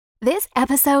This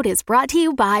episode is brought to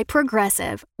you by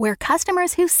Progressive, where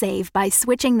customers who save by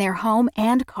switching their home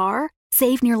and car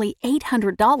save nearly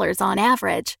 $800 on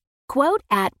average. Quote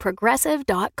at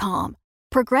Progressive.com.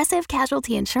 Progressive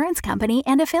Casualty Insurance Company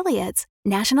and Affiliates.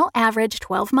 National average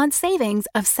 12-month savings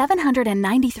of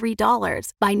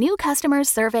 $793 by new customers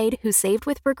surveyed who saved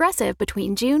with Progressive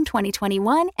between June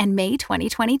 2021 and May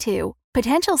 2022.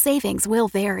 Potential savings will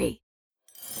vary.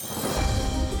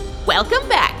 Welcome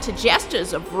back to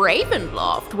Jesters of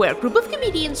Ravenloft, where a group of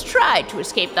comedians tried to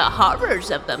escape the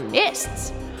horrors of the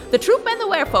mists. The troupe and the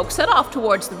werefolk set off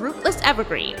towards the Rootless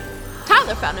Evergreen.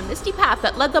 Tyler found a misty path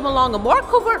that led them along a more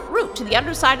covert route to the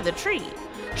underside of the tree.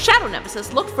 Shadow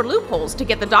Nemesis looked for loopholes to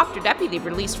get the Dr. Deputy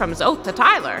released from his oath to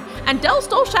Tyler, and Dell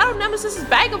stole Shadow Nemesis'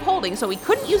 bag of holding so he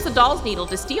couldn't use the doll's needle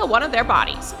to steal one of their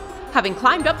bodies. Having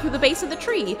climbed up through the base of the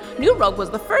tree, New Rogue was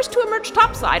the first to emerge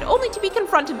topside, only to be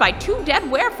confronted by two dead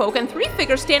werefolk and three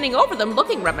figures standing over them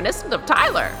looking reminiscent of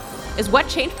Tyler. Is What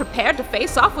Changed prepared to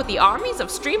face off with the armies of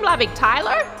Streamlabbing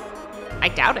Tyler? I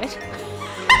doubt it.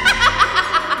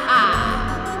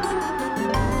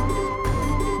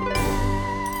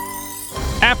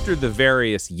 After the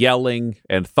various yelling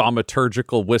and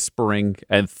thaumaturgical whispering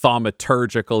and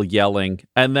thaumaturgical yelling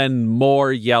and then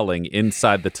more yelling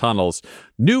inside the tunnels,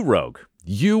 New Rogue,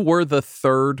 you were the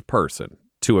third person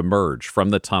to emerge from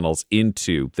the tunnels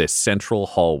into this central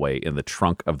hallway in the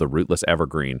trunk of the Rootless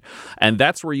Evergreen. And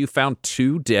that's where you found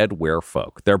two dead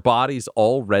werefolk, their bodies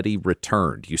already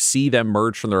returned. You see them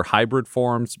merge from their hybrid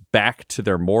forms back to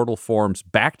their mortal forms,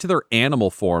 back to their animal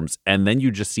forms, and then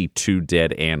you just see two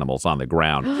dead animals on the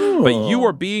ground. But you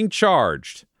are being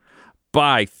charged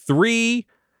by three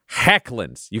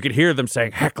Hecklins. You can hear them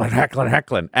saying, Hecklin, Hecklin,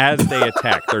 Hecklin, as they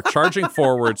attack. They're charging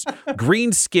forwards,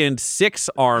 green-skinned,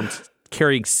 six-armed,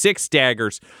 carrying six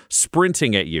daggers,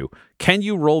 sprinting at you. Can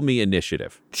you roll me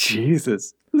initiative?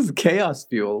 Jesus. This is chaos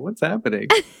fuel. What's happening?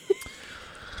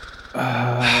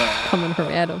 Coming from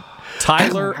Adam.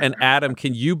 Tyler and Adam,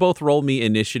 can you both roll me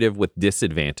initiative with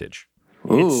disadvantage?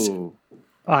 Ooh.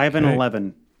 I have an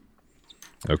 11.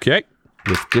 Okay.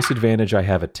 With disadvantage, I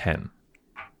have a 10.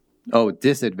 Oh,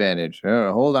 disadvantage.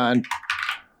 Hold on.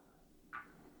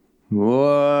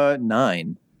 What?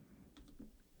 9.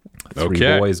 Three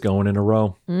boys going in a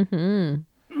row. Mm-hmm.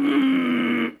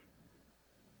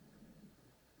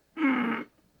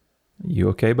 You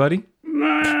okay, buddy?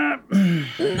 You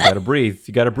gotta breathe.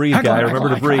 You gotta breathe, guy.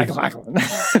 Remember to breathe. It's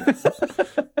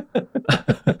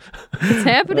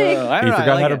happening. You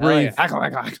forgot how to breathe.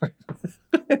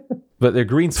 But they're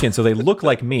green skinned, so they look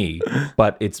like me,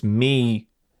 but it's me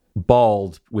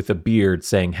bald with a beard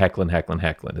saying Hecklin, Hecklin,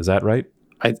 Hecklin. Is that right?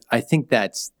 I think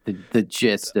that's the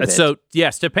gist of it. So,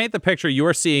 yes, to paint the picture, you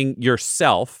are seeing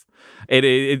yourself.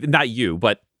 Not you,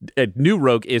 but New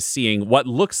Rogue is seeing what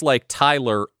looks like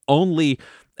Tyler, only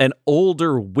an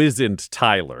older, wizened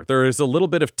Tyler. There is a little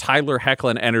bit of Tyler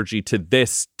Hecklin energy to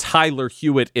this Tyler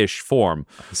Hewitt-ish form.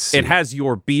 It has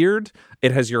your beard,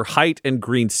 it has your height and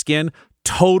green skin,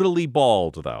 totally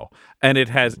bald, though. And it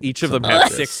has, each of them have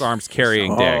six arms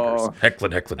carrying daggers.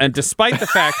 Hecklin, Hecklin. And despite the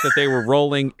fact that they were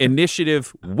rolling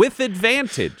initiative with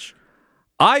advantage,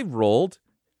 I rolled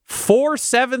 4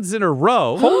 7s in a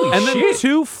row and then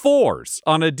 2 4s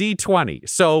on a D20.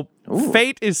 So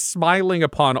fate is smiling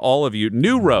upon all of you.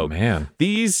 New Rogue, man.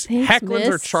 These Thanks, Hecklins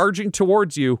are miss. charging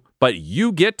towards you, but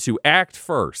you get to act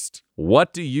first.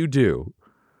 What do you do?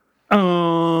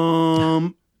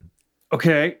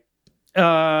 Okay.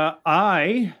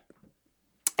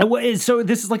 So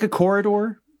this is like a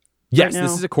corridor? Yes, right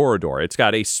this now? is a corridor. It's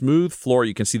got a smooth floor.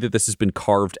 You can see that this has been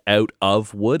carved out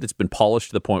of wood. It's been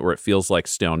polished to the point where it feels like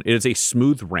stone. It is a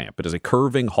smooth ramp. It is a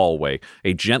curving hallway,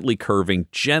 a gently curving,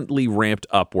 gently ramped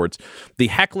upwards. The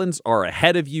Hecklins are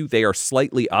ahead of you. They are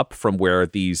slightly up from where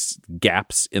these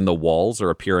gaps in the walls are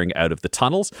appearing out of the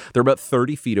tunnels. They're about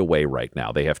 30 feet away right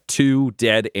now. They have two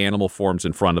dead animal forms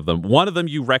in front of them. One of them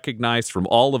you recognize from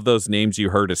all of those names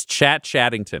you heard is Chat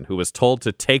Chattington, who was told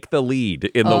to take the lead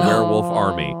in the werewolf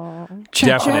army.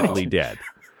 Definitely dead.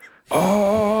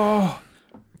 Oh.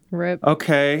 Rip.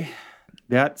 Okay.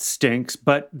 That stinks.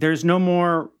 But there's no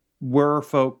more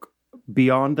werewolf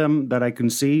beyond them that I can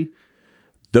see.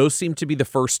 Those seem to be the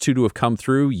first two to have come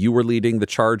through. You were leading the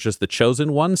charge as the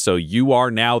chosen one, so you are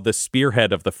now the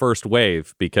spearhead of the first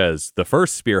wave because the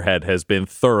first spearhead has been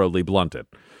thoroughly blunted.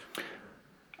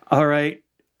 All right.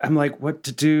 I'm like, what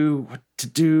to do?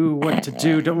 Don't want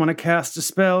to cast a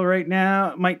spell right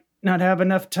now. Might not have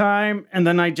enough time. And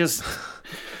then I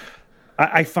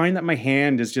find that my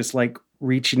hand is just like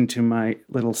reaching to my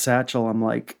little satchel. I'm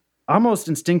like, almost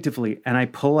instinctively, and I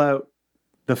pull out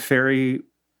the fairy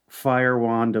fire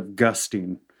wand of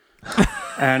gusting.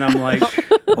 And I'm like,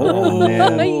 oh,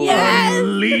 Yes!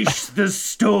 unleash the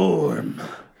storm.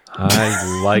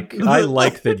 I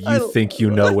like that you think you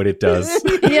know what it does.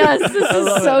 Yes, this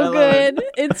is so good.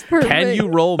 It's perfect. Can you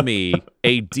roll me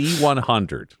a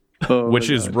D100, which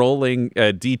is rolling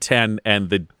a D10 and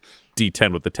the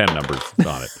D10 with the 10 numbers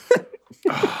on it?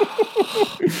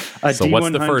 So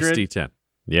what's the first D10?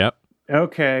 Yep.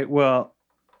 Okay, well,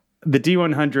 the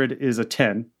D100 is a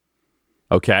 10.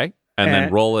 Okay, and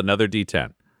then roll another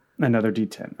D10. Another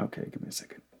D10. Okay, give me a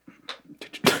second.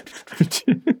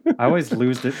 I always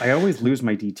lose it. I always lose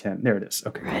my D10. There it is.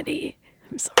 Okay. Ready.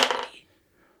 I'm so ready.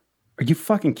 Are you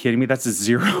fucking kidding me? That's a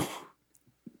 0.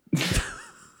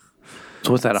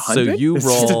 So what's that, 100? So you It's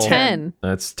roll just a 10.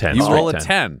 That's 10. You Straight roll a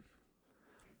 10,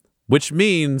 which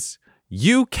means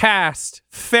you cast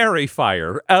fairy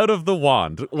fire out of the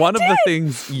wand. One of the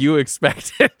things you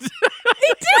expected.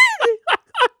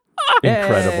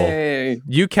 Incredible. Hey.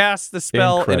 You cast the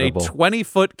spell Incredible. in a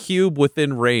 20-foot cube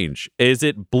within range. Is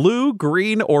it blue,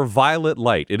 green, or violet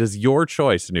light? It is your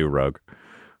choice, New Rogue.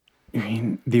 I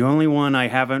mean, the only one I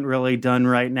haven't really done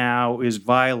right now is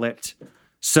violet.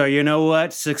 So you know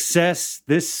what? Success.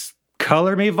 This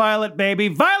color me violet, baby.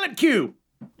 Violet cube.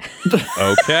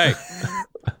 Okay.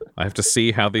 I have to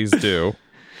see how these do.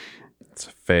 It's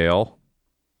a fail.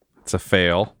 It's a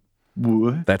fail.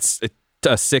 What? That's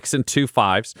a 6 and 2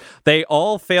 5s. They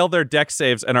all fail their deck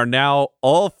saves and are now,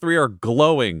 all three are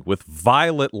glowing with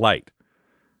violet light.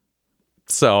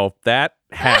 So that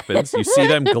happens. You see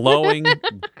them glowing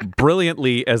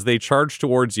brilliantly as they charge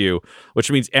towards you, which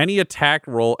means any attack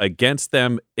roll against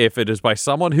them, if it is by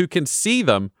someone who can see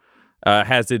them,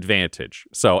 has advantage.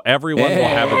 So everyone will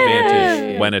have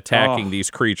advantage when attacking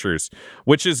these creatures,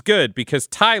 which is good because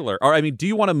Tyler, do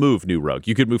you want to move, New Rogue?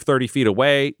 You could move 30 feet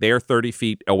away. They are 30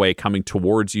 feet away coming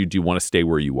towards you. Do you want to stay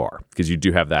where you are? Because you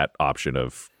do have that option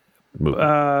of moving.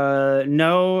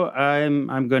 No,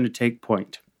 I'm going to take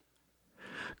point.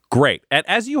 Great. And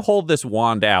as you hold this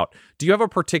wand out, do you have a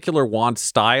particular wand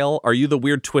style? Are you the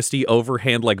weird twisty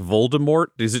overhand like Voldemort?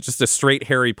 Is it just a straight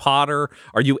Harry Potter?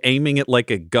 Are you aiming it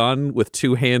like a gun with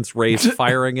two hands raised,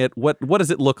 firing it? What does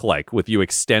it look like with you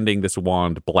extending this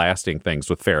wand, blasting things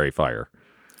with fairy fire?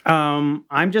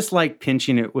 I'm just like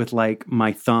pinching it with like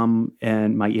my thumb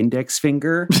and my index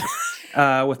finger,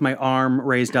 with my arm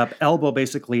raised up, elbow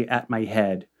basically at my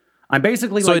head. I'm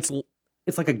basically So like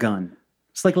it's like a gun.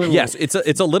 It's like a little. Yes, it's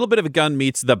a little bit of a gun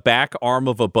meets the back arm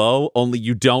of a bow, only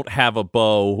you don't have a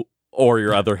bow or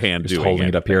your other hand Just doing holding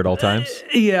it up here at all times.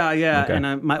 Yeah. Okay.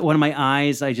 And one of my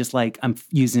eyes, I just like I'm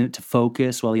using it to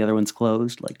focus while the other one's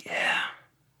closed. Like, yeah,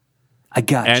 I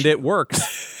got you. And it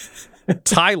works.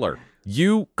 Tyler,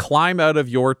 you climb out of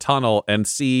your tunnel and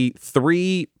see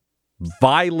 3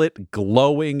 violet,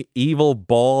 glowing, evil,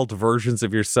 bald versions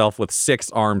of yourself with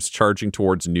 6 arms charging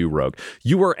towards New Rogue.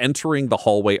 You are entering the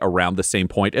hallway around the same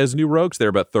point as New Rogues. They're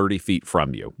about 30 feet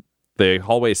from you. The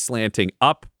hallway is slanting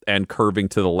up and curving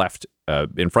to the left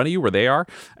in front of you where they are,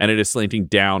 and it is slanting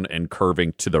down and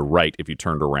curving to the right if you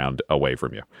turned around away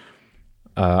from you.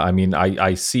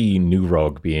 I see New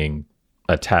Rogue being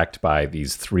attacked by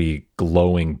these 3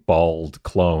 glowing, bald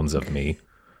clones of me.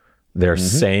 They're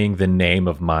saying the name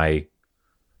of my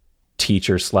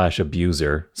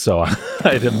teacher/abuser. So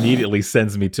it immediately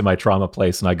sends me to my trauma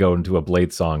place and I go into a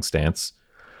Blade Song stance.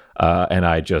 And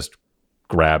I just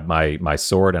grab my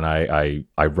sword and I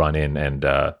run in and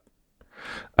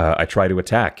I try to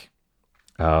attack.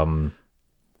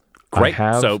 Great.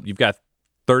 So you've got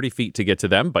 30 feet to get to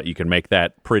them, but you can make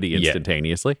that pretty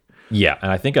instantaneously. Yeah.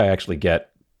 And I think I actually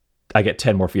get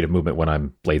 10 more feet of movement when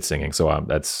I'm blade singing. So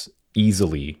that's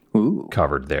easily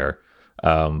covered there.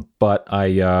 But I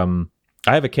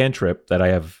have a cantrip that I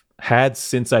have had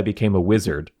since I became a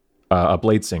wizard, a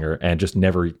blade singer, and just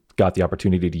never got the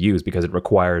opportunity to use because it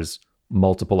requires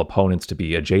multiple opponents to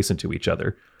be adjacent to each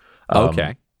other.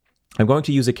 Okay. I'm going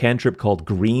to use a cantrip called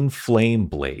Green Flame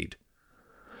Blade.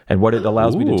 And what it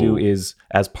allows me to do is,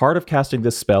 as part of casting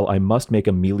this spell, I must make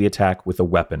a melee attack with a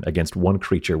weapon against one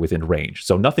creature within range.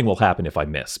 So nothing will happen if I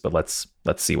miss, but let's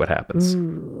see what happens.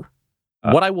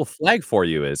 What I will flag for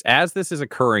you is, as this is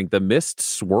occurring, the mist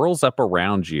swirls up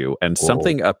around you and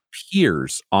something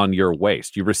appears on your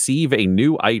waist. You receive a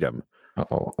new item.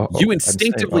 You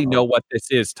instinctively know what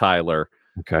this is, Tyler.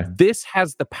 Okay. This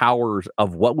has the powers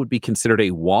of what would be considered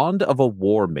a wand of a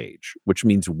war mage, which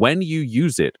means when you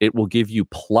use it, it will give you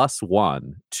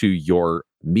 +1 to your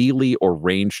melee or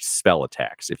ranged spell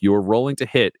attacks. If you are rolling to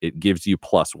hit, it gives you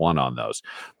 +1 on those.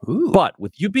 Ooh. But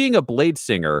with you being a blade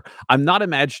singer, I'm not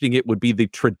imagining it would be the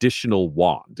traditional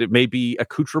wand. It may be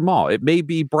accoutrement. It may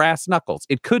be brass knuckles.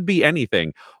 It could be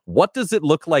anything. What does it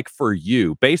look like for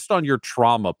you based on your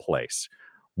trauma place?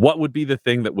 What would be the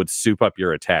thing that would soup up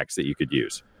your attacks that you could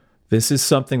use? This is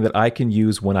something that I can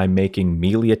use when I'm making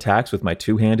melee attacks with my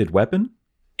two-handed weapon?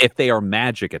 If they are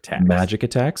magic attacks. Magic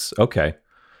attacks? Okay.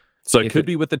 So it could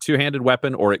be with the two-handed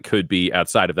weapon, or it could be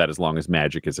outside of that as long as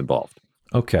magic is involved.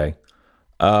 Okay.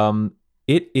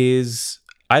 It is...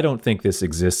 I don't think this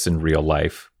exists in real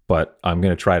life, but I'm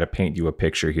going to try to paint you a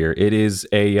picture here. It is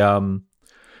a...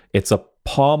 it's a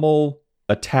pommel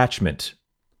attachment.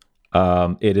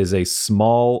 It is a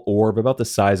small orb, about the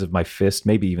size of my fist,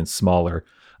 maybe even smaller.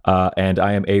 And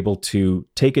I am able to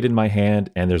take it in my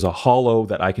hand, and there's a hollow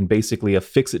that I can basically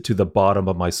affix it to the bottom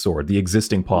of my sword, the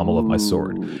existing pommel of my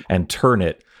sword, and turn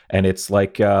it. And it's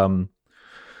like,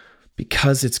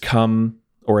 because it's come,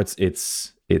 or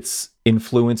it's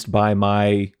influenced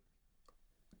by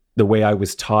the way I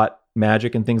was taught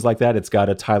magic and things like that. It's got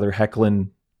a Tyler Hoechlin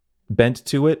bent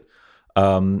to it.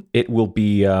 It will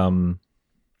be,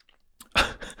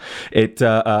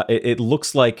 it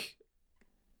looks like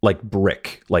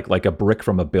brick, like a brick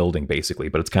from a building, basically,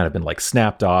 but it's kind of been like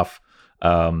snapped off.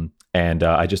 And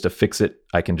I just affix it.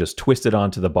 I can just twist it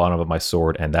onto the bottom of my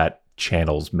sword, and that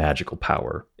channels magical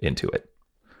power into it.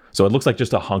 So it looks like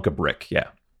just a hunk of brick. Yeah.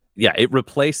 Yeah, it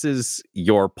replaces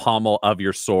your pommel of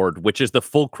your sword, which is the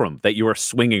fulcrum that you are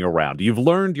swinging around. You've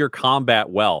learned your combat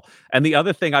well. And the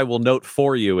other thing I will note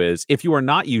for you is if you are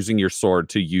not using your sword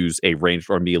to use a ranged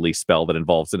or melee spell that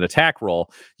involves an attack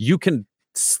roll, you can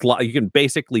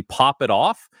basically pop it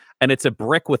off, and it's a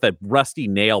brick with a rusty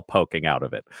nail poking out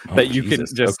of it that you can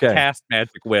just cast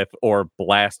magic with or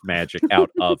blast magic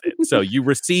out of it. So you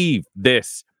receive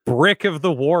this brick of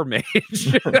the war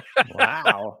mage.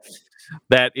 Wow.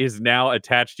 That is now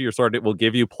attached to your sword. It will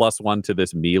give you +1 to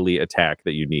this melee attack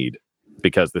that you need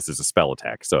because this is a spell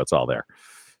attack, so it's all there.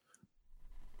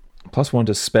 +1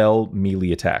 to spell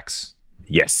melee attacks.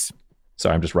 Yes.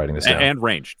 Sorry, I'm just writing this down. And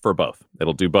ranged for both.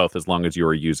 It'll do both as long as you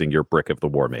are using your brick of the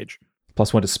war mage.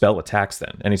 +1 to spell attacks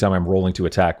then. Anytime I'm rolling to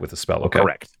attack with a spell. Okay.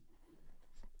 Correct.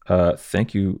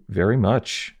 Thank you very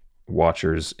much,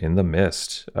 Watchers in the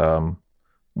Mist.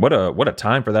 What a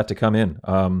time for that to come in.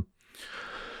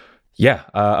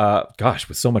 Gosh,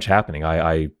 with so much happening,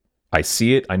 I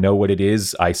see it. I know what it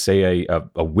is. I say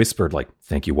a whispered, like,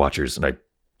 thank you, Watchers. And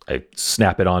I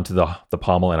snap it onto the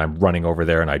pommel, and I'm running over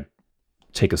there, and I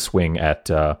take a swing at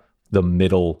the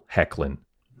middle Hoechlin.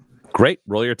 Great.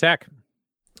 Roll your attack.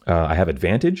 I have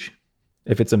advantage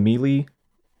if it's a melee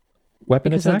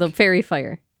weapon because attack. of the fairy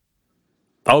fire.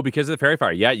 Oh, because of the fairy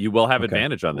fire. Yeah, you will have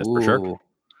advantage on this for sure.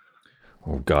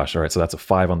 Oh, gosh. All right. So that's a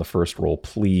 5 on the first roll,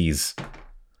 please.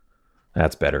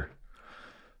 That's better.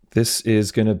 This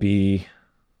is going to be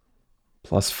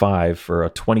 +5 for a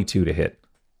 22 to hit.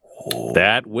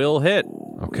 That will hit.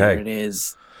 Okay. There it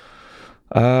is.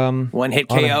 One hit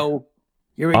KO.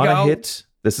 Here we go. On a hit,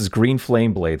 this is green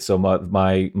flame blade. So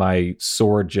my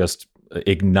sword just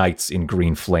ignites in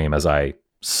green flame as I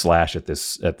slash at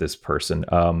this person.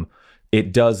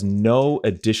 It does no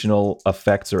additional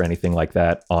effects or anything like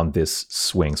that on this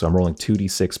swing. So I'm rolling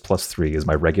 2d6 +3 is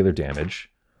my regular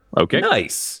damage. Okay.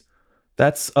 Nice.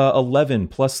 That's 11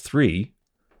 +3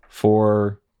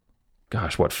 for,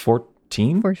 gosh, what,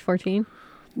 14? 14.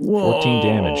 14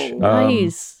 damage.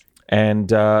 Nice. And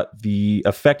the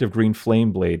effect of Green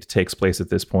Flame Blade takes place at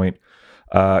this point.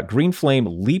 Green Flame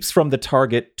leaps from the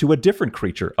target to a different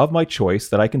creature of my choice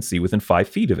that I can see within 5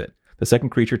 feet of it. The second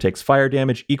creature takes fire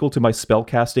damage equal to my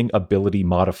spellcasting ability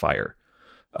modifier.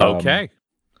 Okay.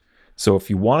 So if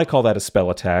you want to call that a spell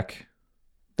attack,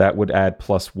 that would add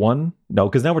 +1. No,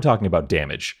 because now we're talking about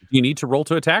damage. You need to roll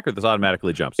to attack, or this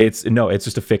automatically jumps? It's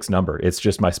just a fixed number. It's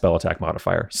just my spell attack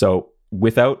modifier. So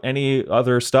without any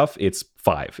other stuff, it's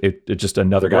 5. It just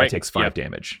another guy takes 5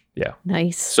 damage. Yeah.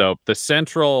 Nice. So the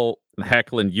central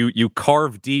Hoechlin, you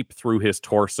carve deep through his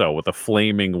torso with a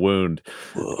flaming wound.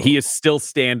 Whoa. He is still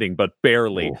standing, but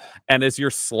barely. Whoa. And as your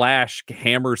slash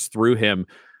hammers through him,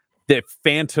 the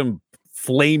phantom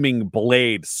flaming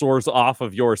blade soars off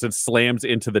of yours and slams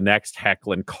into the next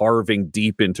Hoechlin, carving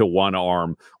deep into one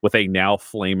arm with a now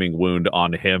flaming wound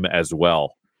on him as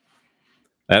well.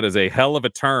 That is a hell of a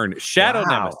turn. Shadow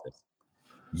Nemesis,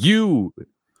 you,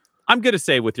 I'm going to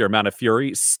say with your amount of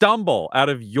fury, stumble out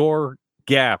of your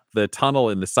gap, the tunnel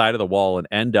in the side of the wall, and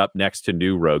end up next to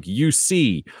New Rogue. You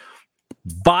see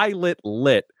violet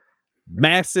lit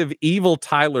massive evil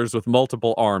Tylers with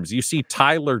multiple arms. You see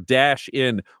Tyler dash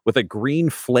in with a green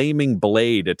flaming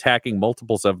blade, attacking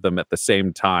multiples of them at the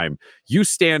same time. You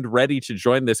stand ready to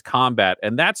join this combat,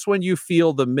 and that's when you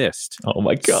feel the mist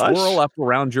swirl up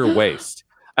around your waist.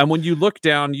 And when you look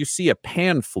down, you see a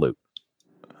pan flute.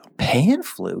 Pan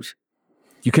flute?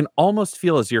 You can almost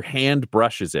feel as your hand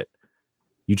brushes it.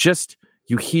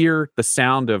 You hear the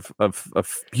sound of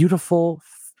beautiful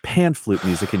pan flute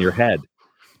music in your head.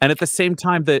 And at the same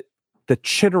time, the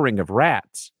chittering of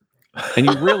rats. And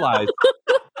you realize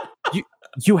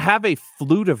you have a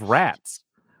flute of rats.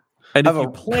 And if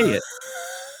you play it,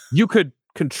 you could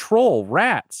control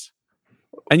rats.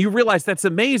 And you realize that's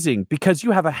amazing because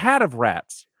you have a hat of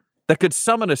rats that could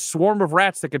summon a swarm of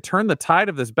rats that could turn the tide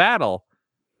of this battle.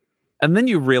 And then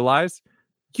you realize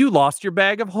you lost your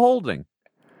bag of holding.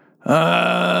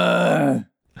 What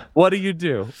do you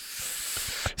do?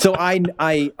 So I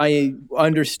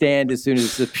understand as soon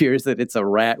as it appears that it's a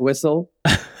rat whistle.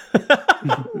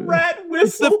 Rat whistle?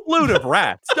 It's the flute of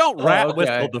rats. Don't rat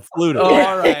whistle the flute of rats.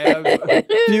 All right.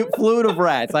 Flute of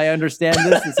rats. I understand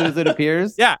this as soon as it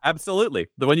appears. Yeah, absolutely.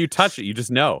 When you touch it, you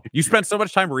just know. You spent so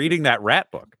much time reading that rat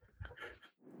book.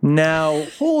 Now,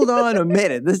 hold on a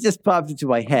minute. This just popped into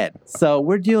my head. So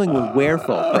we're dealing with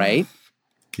werefolk, right?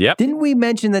 Yep. Didn't we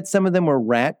mention that some of them were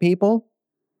rat people?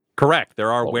 Correct.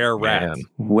 There are were-rats.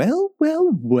 Well.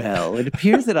 It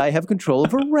appears that I have control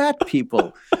over rat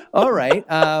people. All right.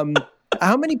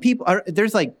 How many people are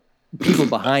there's like people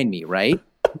behind me, right?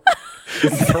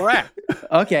 Correct.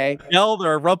 Okay.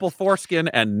 Elder, Rumple Foreskin,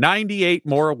 and 98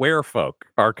 more werefolk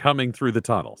are coming through the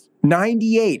tunnels.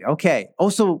 98. Okay.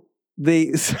 Also,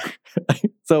 they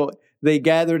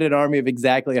gathered an army of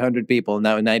exactly 100 people.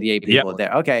 Now 98 people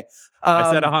there. Okay.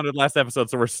 I said 100 last episode,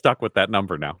 so we're stuck with that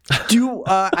number now.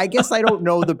 I guess I don't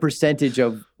know the percentage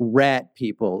of rat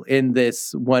people in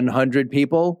this 100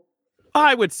 people.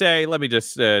 I would say, let me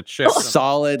just check.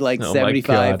 Solid,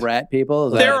 75 rat people.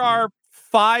 There are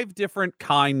 5 different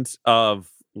kinds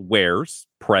of wares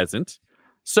present.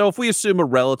 So if we assume a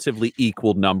relatively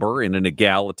equal number in an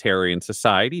egalitarian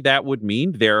society, that would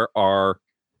mean there are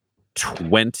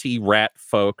 20 rat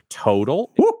folk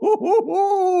total.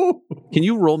 Can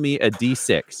you roll me a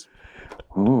d6?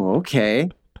 Oh, okay.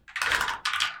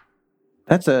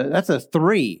 That's a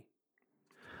 3.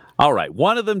 All right.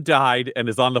 One of them died and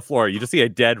is on the floor. You just see a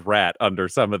dead rat under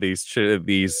some of these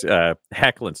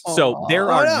hecklins. So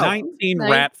there are 19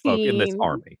 rat folk in this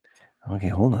army. Okay,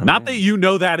 hold on. Not that you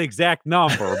know that exact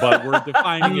number, but we're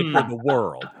defining it for the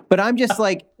world. But I'm just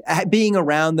being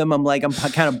around them. I'm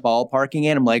kind of ballparking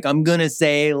it. I'm I'm going to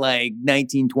say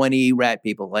 19, 20 rat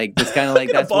people. Just kind of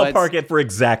that's ballpark it for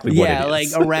exactly what it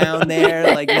is. Around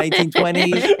there, 19,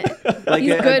 20. He's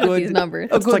good with these numbers.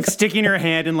 It's like sticking your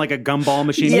hand in a gumball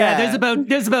machine. Yeah, there's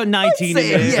about 19 in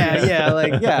there.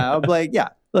 I'm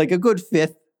a good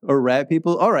fifth or rat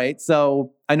people. All right,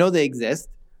 so I know they exist.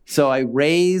 So I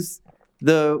raise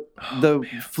the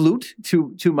flute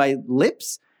to my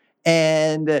lips,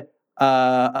 and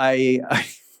I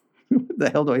what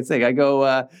the hell do I sing? I go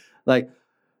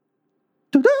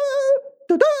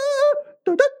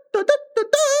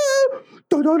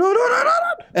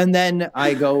and then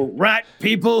I go, rat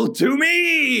people to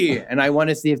me, and I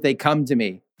want to see if they come to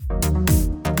me.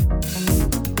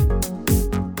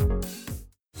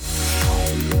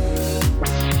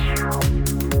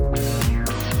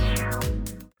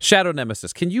 Shadow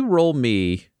Nemesis, can you roll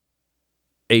me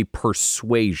a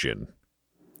persuasion?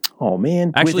 Oh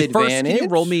man! Actually, can you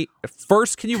roll me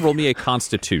a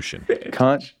Constitution?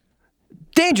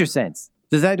 Danger sense.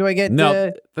 Do I get?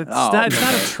 No, it's not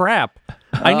a trap.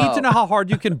 I need to know how hard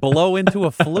you can blow into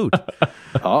a flute.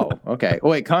 Oh, okay. Oh,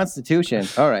 wait, Constitution.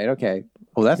 All right, okay.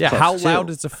 Well, that's how loud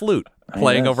is a flute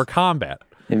playing over combat?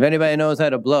 If anybody knows how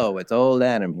to blow, it's old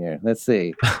Adam here. Let's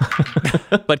see.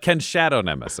 But can Shadow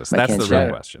Nemesis? That's the real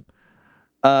question.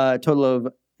 Total of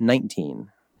 19.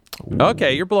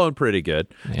 Okay, you're blowing pretty good.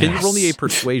 Yes. Can you roll me a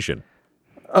persuasion?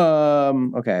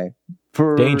 Okay.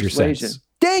 Danger sense.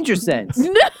 Danger sense.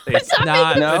 No, it's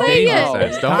not danger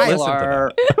sense. Don't Tyler. listen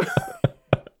to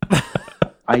that.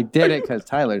 I did it because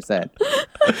Tyler said.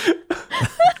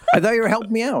 I thought you were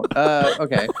helping me out.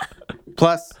 Okay.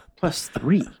 Plus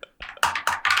 3.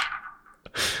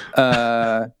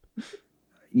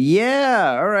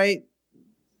 Yeah, all right.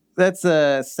 That's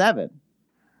 7.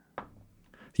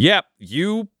 Yep,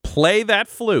 you play that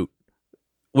flute.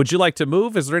 Would you like to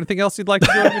move? Is there anything else you'd like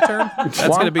to do on your turn? That's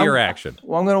going to be your action.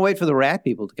 Well, I'm going to wait for the rat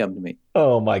people to come to me.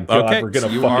 Oh my God, okay, we're going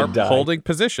to you fucking are die. Holding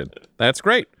position. That's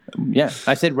great. Yeah,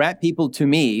 I said rat people to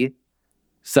me.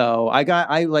 So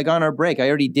I like on our break, I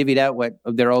already divvied out what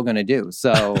they're all going to do.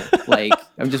 So like,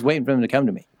 I'm just waiting for them to come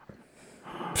to me.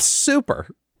 Super.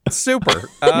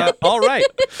 All right.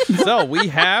 So we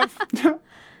have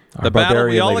the battle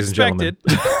we all expected.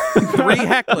 3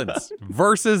 Hecklins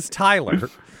versus Tyler.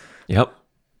 Yep.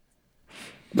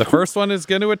 The first one is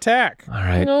going to attack. All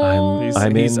right. No.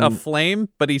 He's aflame,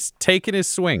 but he's taking his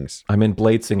swings. I'm in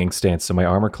blade singing stance, so my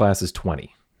armor class is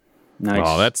 20. Nice.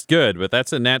 Oh, that's good, but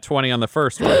that's a nat 20 on the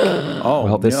first one. Oh,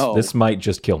 Well, this might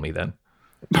just kill me then.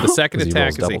 The second 'Cause he attack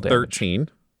rolls is a double 13.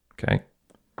 Okay.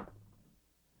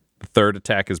 The third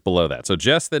attack is below that. So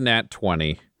just the nat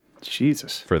 20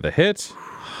 Jesus. for the hit,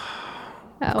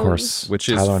 Of course, which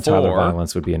is Tyler on Tyler 4.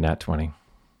 violence would be a nat 20.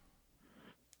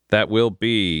 That will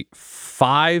be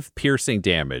 5 piercing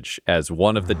damage as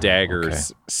one of the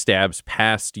daggers stabs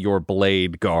past your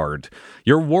blade guard.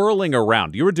 You're whirling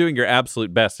around. You were doing your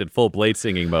absolute best in full blade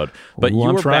singing mode, but you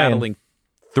were battling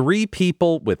 3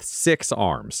 people with 6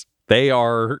 arms. They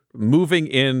are moving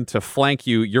in to flank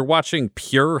you. You're watching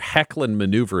pure Hecklin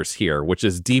maneuvers here, which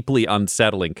is deeply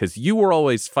unsettling because you were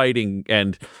always fighting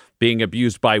and being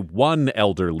abused by one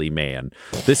elderly man.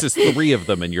 This is 3 of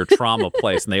them in your trauma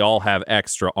place, and they all have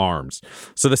extra arms.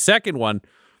 So the second one,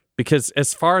 because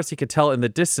as far as he could tell in the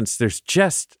distance, there's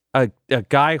just a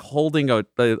guy holding a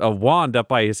wand up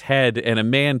by his head and a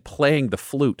man playing the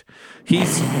flute.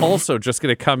 He's also just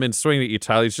going to come in swinging at you,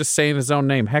 Tyler. He's just saying his own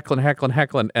name,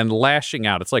 Hecklin, and lashing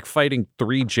out. It's like fighting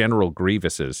 3 General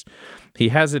Grievuses. He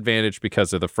has advantage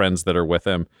because of the friends that are with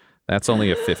him. That's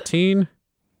only a 15.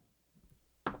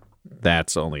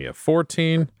 That's only a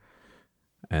 14.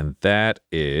 And that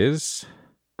is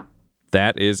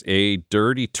a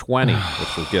dirty 20,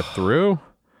 which we'll get through.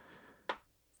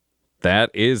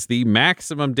 That is the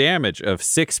maximum damage of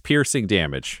 6 piercing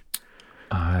damage.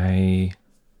 I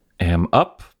am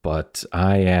up, but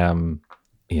I am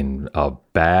in a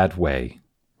bad way.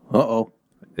 Uh-oh.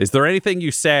 Is there anything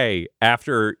you say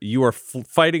after you are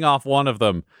fighting off one of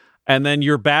them and then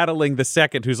you're battling the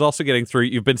second who's also getting through?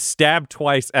 You've been stabbed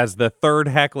twice as the third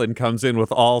Hecklin comes in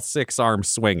with all 6 arms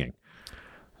swinging.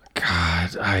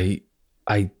 God, I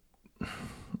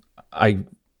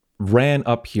ran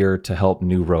up here to help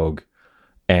New Rogue,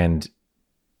 and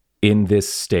in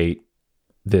this state,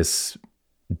 this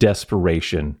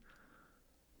desperation,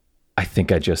 I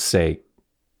think I just say,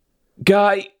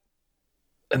 "Guy,"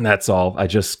 and that's all. I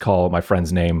just call my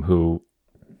friend's name, who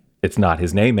it's not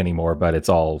his name anymore, but it's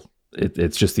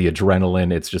just the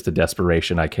adrenaline. It's just the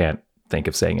desperation. I can't think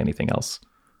of saying anything else.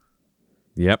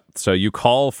 Yep. So you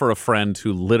call for a friend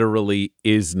who literally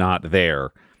is not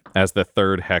there as the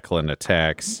third Hecklin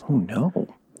attacks. Oh,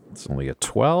 no. It's only a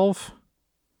 12.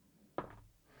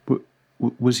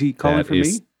 Was he calling for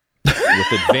me?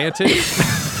 With advantage.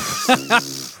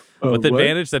 With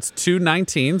advantage, that's 2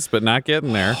 19s, but not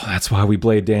getting there. That's why we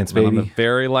blade dance, And on the baby.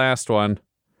 very last one,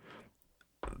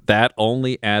 that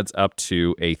only adds up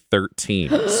to a 13.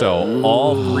 So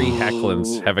all 3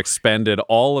 Hecklins have expended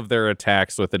all of their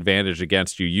attacks with advantage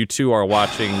against you. You 2 are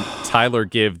watching Tyler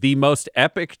give the most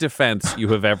epic defense you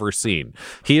have ever seen.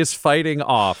 He is fighting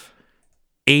off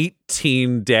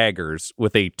 18 daggers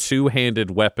with a 2-handed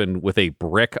weapon with a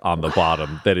brick on the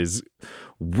bottom that is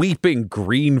weeping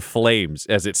green flames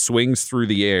as it swings through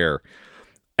the air.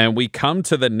 And we come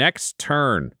to the next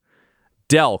turn.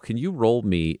 Del, can you roll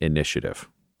me initiative?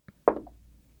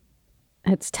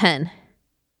 It's 10.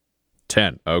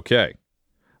 10. Okay.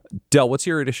 Del, what's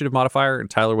your initiative modifier?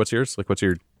 And Tyler, what's yours? Like, what's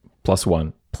your...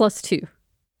 +1. +2.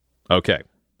 Okay.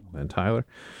 And Tyler.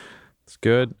 It's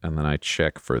good. And then I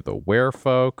check for the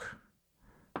werefolk.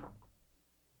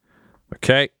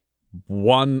 Okay.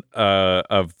 One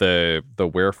of the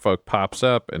werefolk pops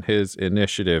up, and his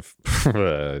initiative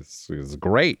is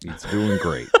great. He's doing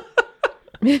great.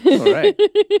 All right.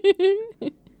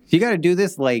 You got to do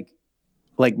this like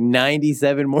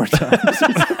 97 more times.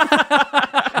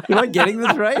 Am I getting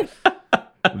this right?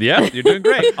 Yeah, you're doing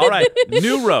great. All right,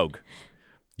 New Rogue.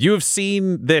 You have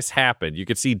seen this happen. You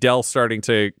can see Del starting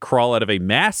to crawl out of a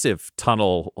massive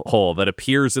tunnel hole that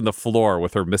appears in the floor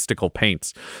with her mystical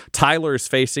paints. Tyler is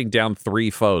facing down 3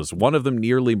 foes, one of them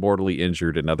nearly mortally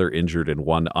injured, another injured, and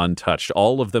one untouched,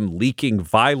 all of them leaking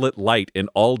violet light in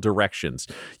all directions.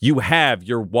 You have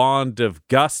your wand of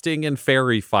gusting and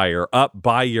fairy fire up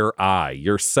by your eye.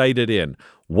 You're sighted in.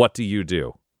 What do you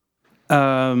do?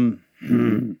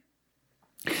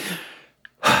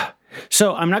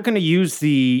 So I'm not going to use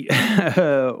the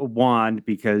wand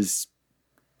because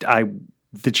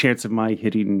the chance of my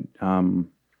hitting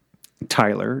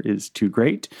Tyler is too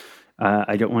great.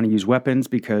 I don't want to use weapons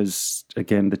because,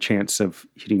 again, the chance of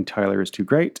hitting Tyler is too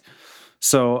great.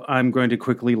 So I'm going to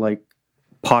quickly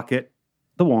pocket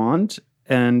the wand,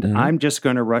 and I'm just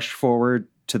going to rush forward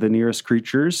to the nearest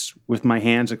creatures with my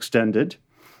hands extended.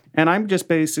 And I'm just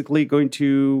basically going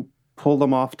to pull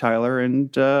them off Tyler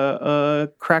and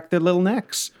crack their little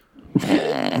necks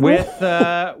with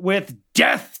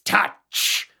death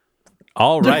touch.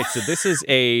 All right. So this is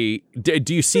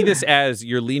do you see this as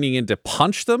you're leaning in to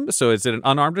punch them? So is it an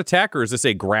unarmed attack or is this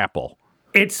a grapple?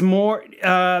 It's more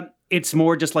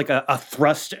just like a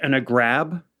thrust and a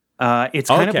grab. It's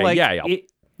kind of like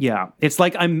it's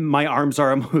like my arms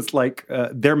are almost like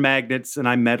they're magnets and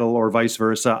I'm metal or vice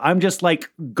versa. I'm just like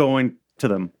going to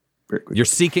them. You're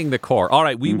seeking the core. All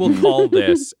right, we will call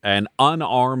this an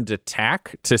unarmed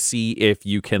attack to see if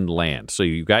you can land. So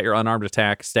you've got your unarmed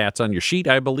attack stats on your sheet,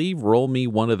 I believe. Roll me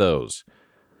one of those.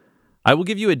 I will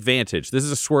give you advantage. This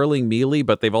is a swirling melee,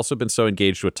 but they've also been so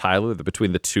engaged with Tyler that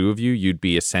between the two of you, you'd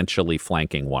be essentially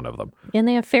flanking one of them. And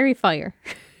they have fairy fire.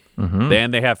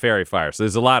 And they have fairy fire. So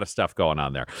there's a lot of stuff going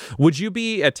on there. Would you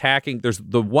be attacking? There's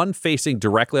the one facing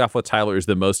directly off what Tyler is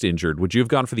the most injured. Would you have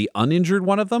gone for the uninjured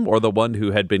one of them or the one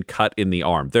who had been cut in the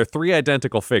arm? They're three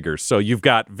identical figures. So you've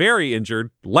got very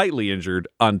injured, lightly injured,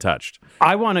 untouched.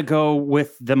 I want to go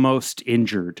with the most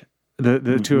injured.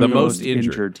 The two of the most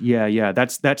injured. Yeah.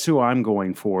 That's who I'm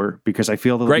going for because I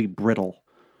feel they'll be brittle.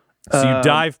 So you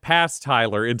dive past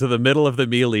Tyler into the middle of the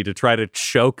melee to try to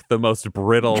choke the most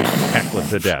brittle Hecklin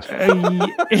to death.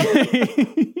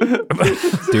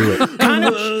 Do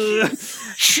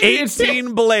it.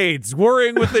 18 blades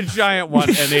whirring with the giant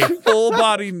one and a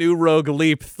full-body new rogue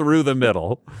leap through the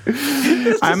middle.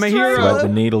 I'm a hero. Thread the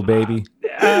needle, baby.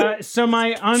 So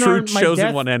my true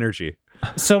chosen one energy.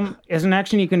 So as an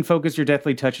action, you can focus your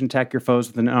deathly touch and attack your foes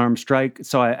with an unarmed strike.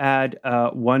 So I add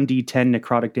 1d10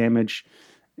 necrotic damage.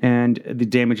 And the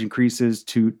damage increases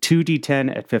to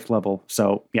 2d10 at 5th level.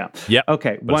 So, yeah. Yep.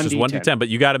 Okay, but it's just 1d10, but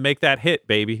you got to make that hit,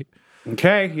 baby.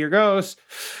 Okay, here goes.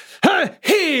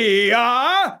 You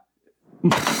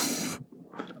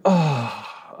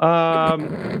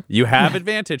have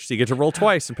advantage, so you get to roll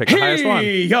twice and pick the highest one.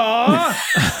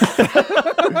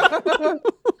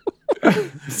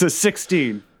 It's a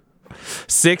 16.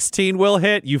 16 will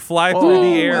hit. You fly through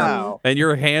the air, and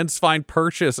your hands find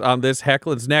purchase on this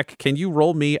Hecklin's neck. Can you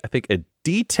roll me, I think, a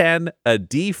D10, a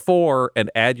D4, and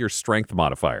add your strength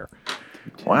modifier?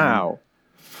 Wow.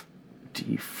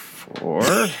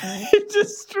 D4.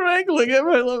 Just strangling him.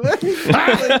 I love it.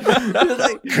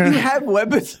 Like, you have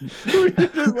weapons.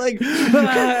 Just like,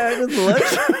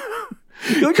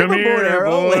 Come here,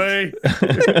 boy.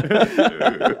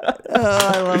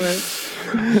 I love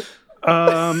it.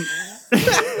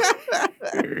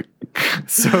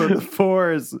 So the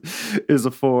 4 is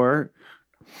a 4.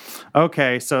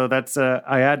 Okay, so that's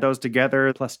I add those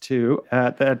together plus 2.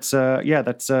 That's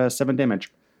 7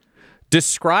 damage.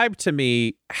 Describe to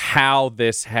me how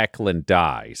this Hecklin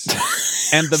dies.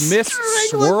 And the mist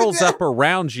swirls up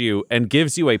around you and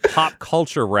gives you a pop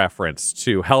culture reference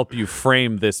to help you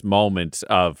frame this moment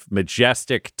of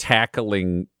majestic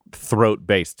tackling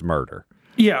throat-based murder.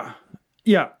 Yeah.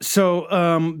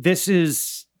 So this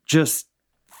is just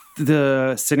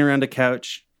the sitting around a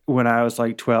couch when I was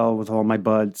like 12 with all my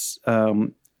buds.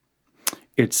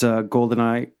 It's a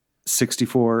GoldenEye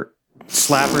 64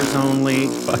 slappers only.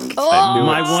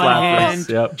 My one hand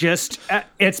just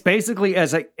it's basically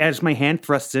as my hand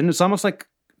thrusts in, it's almost like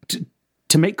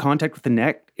to make contact with the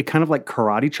neck, it kind of like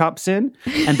karate chops in,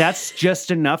 and that's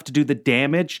just enough to do the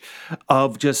damage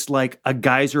of just like a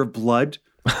geyser of blood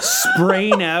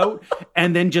spraying out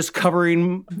and then just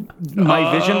covering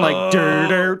my vision like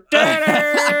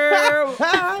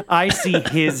I see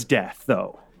his death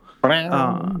though.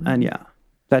 And yeah,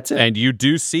 that's it. And you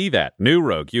do see that. New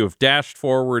Rogue, you have dashed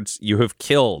forwards. You have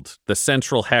killed the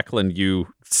central Hecklin. You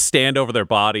stand over their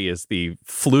body as the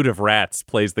Flute of Rats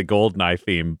plays the GoldenEye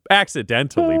theme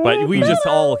accidentally, but we just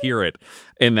all hear it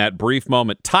in that brief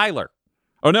moment. Tyler.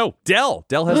 Oh, no, Del.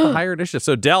 Del has the higher initiative.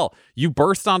 So, Del, you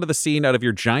burst onto the scene out of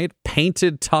your giant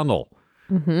painted tunnel.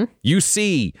 Mm-hmm. You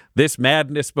see this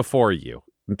madness before you.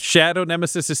 Shadow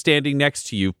Nemesis is standing next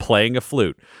to you playing a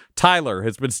flute. Tyler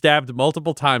has been stabbed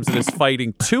multiple times and is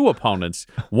fighting two opponents,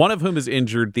 one of whom is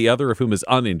injured, the other of whom is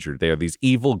uninjured. They are these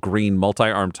evil green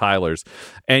multi-armed Tylers.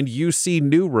 And you see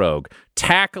New Rogue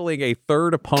tackling a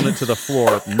third opponent to the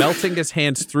floor, melting his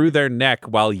hands through their neck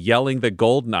while yelling the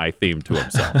GoldenEye theme to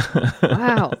himself.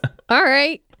 Wow. All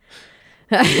right.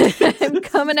 I'm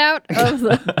coming out of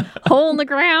the hole in the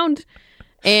ground,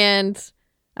 and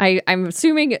I'm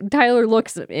assuming Tyler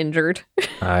looks injured.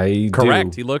 I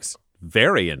Correct. do. He looks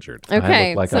very injured.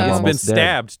 Okay. Like He's been dead.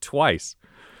 stabbed twice.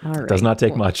 All right. Does not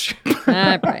take much. All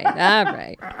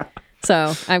right.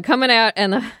 So I'm coming out,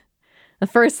 and the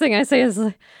first thing I say is,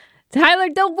 Tyler,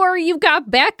 don't worry, you've got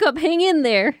backup. Hang in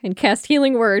there, and cast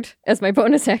Healing Word as my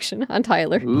bonus action on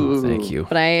Tyler. Ooh, thank you.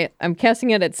 But I'm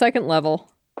casting it at 2nd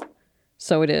level,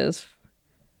 so it is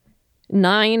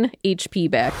 9 HP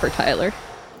back for Tyler.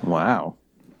 Wow.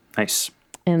 Nice.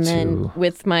 And then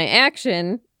with my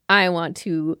action, I want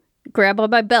to grab on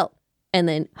my belt and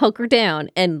then hunker down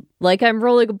and, like I'm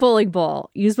rolling a bowling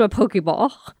ball, use my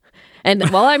Pokeball. And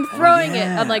while I'm throwing it,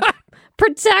 I'm like,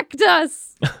 protect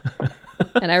us!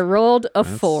 And I rolled a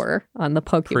 4 on the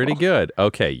Pokeball. Pretty good.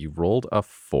 Okay, you rolled a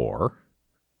 4.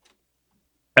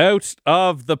 Out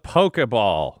of the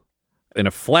Pokeball, in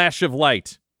a flash of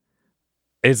light,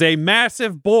 is a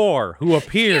massive boar who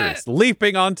appears,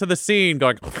 leaping onto the scene,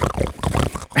 going,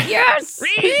 Yes!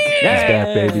 He's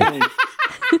back, baby.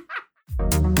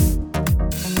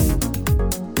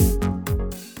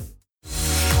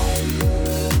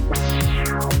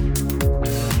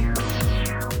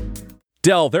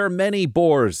 Del, there are many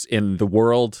boars in the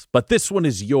world, but this one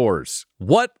is yours.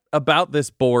 What about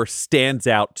this boar stands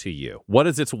out to you? What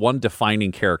is its one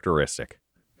defining characteristic?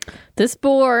 This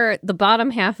boar, the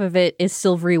bottom half of it is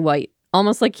silvery white,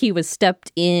 almost like he was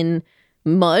stepped in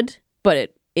mud,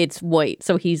 but it's white.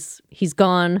 So he's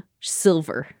gone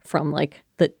silver from like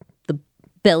the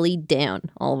belly down,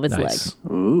 all of his legs.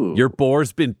 Ooh. Your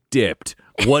boar's been dipped.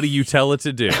 What do you tell it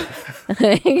to do?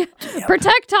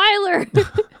 Protect Tyler!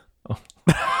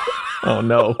 Oh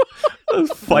no.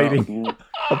 Fighting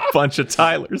a bunch of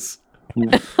Tylers.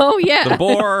 Oh, yeah. The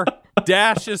boar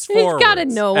dashes forward gotta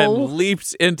know. and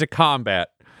leaps into combat.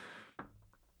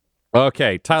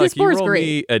 Okay, Tyler, This can you boar's roll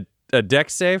great. me a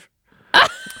dex save?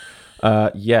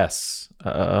 Yes.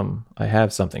 I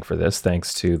have something for this,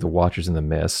 thanks to the Watchers in the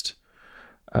Mist.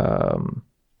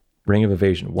 Ring of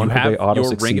Evasion. One have way auto your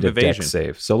Ring succeed of a dex Evasion.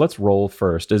 save. So let's roll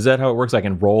first. Is that how it works? I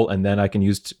can roll and then I can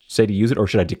say to use it, or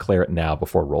should I declare it now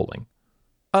before rolling?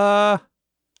 I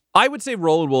would say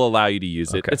roll will allow you to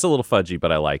use it. Okay. It's a little fudgy,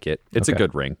 but I like it. It's a Okay.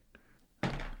 good ring.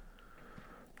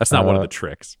 That's not one of the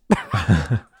tricks.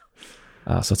 So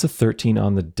it's a 13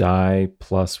 on the die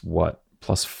plus what?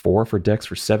 Plus 4 for dex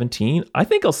for 17? I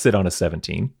think I'll sit on a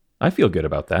 17. I feel good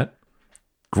about that.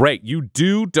 Great. You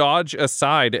do dodge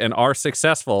aside and are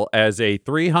successful as a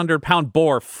 300-pound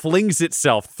boar flings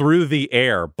itself through the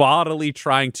air, bodily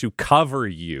trying to cover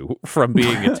you from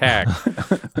being attacked.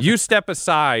 You step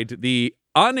aside. The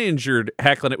uninjured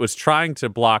Hecklin it was trying to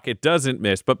block, it doesn't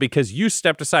miss, but because you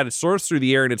stepped aside, it soars through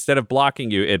the air, and instead of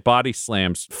blocking you, it body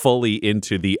slams fully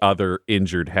into the other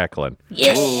injured Hecklin.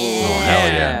 Yes!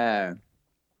 Hell yeah.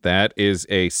 That is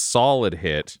a solid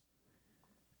hit.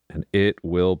 And it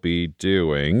will be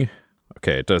doing...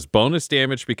 Okay, it does bonus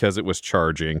damage because it was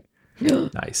charging.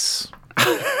 Nice.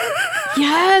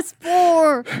 Yes,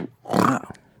 boar!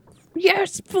 Wow.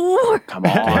 Yes, boar! Come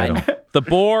on. The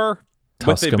boar,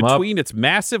 Tusk him up. between its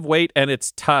massive weight and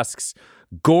its tusks,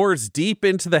 gores deep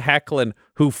into the Hecklin,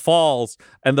 who falls,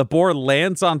 and the boar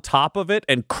lands on top of it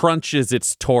and crunches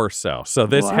its torso. So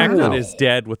this Wow. Hecklin is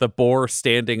dead with a boar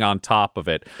standing on top of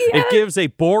it. It gives a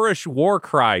boorish war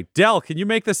cry. Del, can you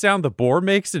make the sound the boar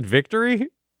makes in victory?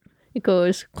 It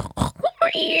goes,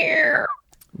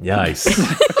 Nice.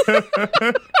 It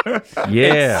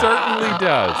Yeah. certainly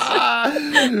does.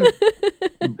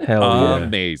 Hell yeah.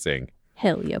 Amazing.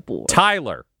 hell yeah, boar.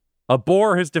 Tyler, a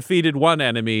boar has defeated one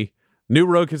enemy. New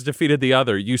Rogue has defeated the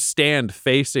other. You stand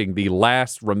facing the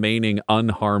last remaining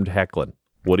unharmed Hecklin.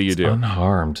 What do you do?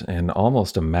 Unharmed and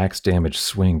almost a max damage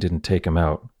swing didn't take him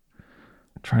out.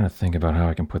 I'm trying to think about how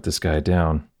I can put this guy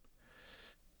down.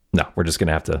 No, we're just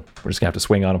gonna have to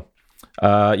swing on him.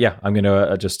 Yeah, I'm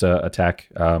gonna just attack.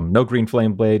 No green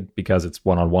flame blade because it's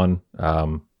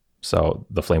 1-on-1. So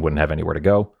the flame wouldn't have anywhere to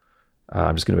go.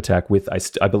 I'm just gonna attack with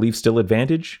I believe still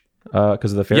advantage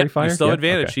because of the fairy Yep, fire. you still Yeah?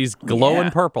 advantage. Okay. She's glowing Yeah.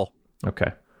 purple.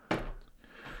 Okay.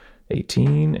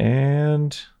 18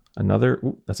 and another.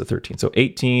 Ooh, that's a 13. So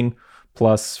 18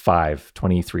 plus 5,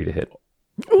 23 to hit.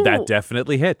 That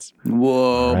definitely hits. Whoa,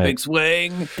 All right. big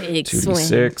swing. Big swing.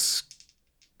 2d6.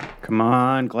 Come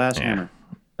on, glass hammer.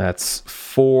 That's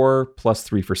 4 plus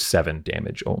 3 for 7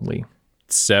 damage only.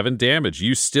 7 damage.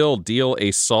 You still deal a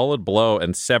solid blow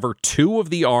and sever 2 of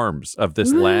the arms of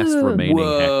this last remaining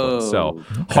Hecklin. So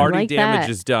hardy like damage that.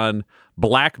 is done.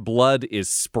 Black blood is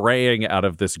spraying out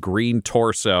of this green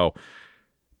torso.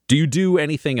 Do you do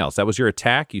anything else? That was your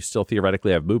attack. You still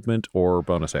theoretically have movement or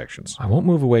bonus actions. I won't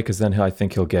move away because then I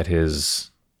think he'll get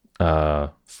his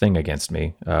thing against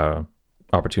me,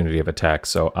 opportunity of attack.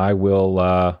 So I will.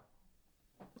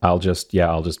 I'll just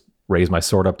raise my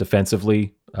sword up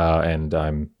defensively, and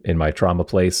I'm in my trauma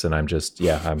place, and I'm just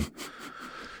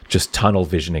tunnel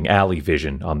visioning, alley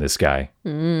vision on this guy.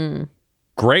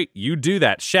 Great, you do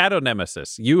that. Shadow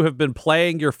Nemesis, you have been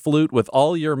playing your flute with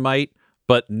all your might,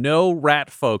 but no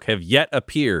rat folk have yet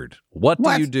appeared. What do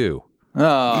you do?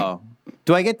 Oh,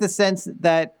 do I get the sense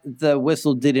that the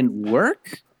whistle didn't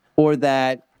work, or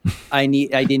that I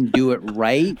didn't do it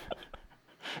right,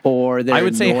 or that I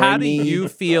would say, how do you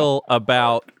feel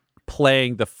about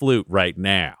playing the flute right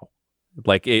now?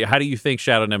 Like, how do you think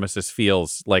Shadow Nemesis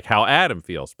feels, like how Adam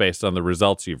feels based on the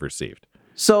results you've received?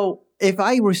 So if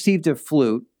I received a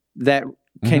flute that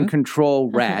can control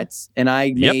rats, and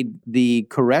I made the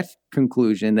correct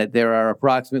conclusion that there are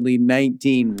approximately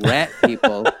 19 rat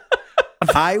people,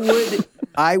 I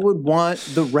would want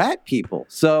the rat people.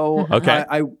 So okay.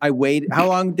 I waited. How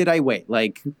long did I wait?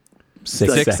 Like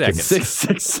 6 seconds.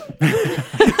 6. So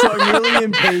I'm really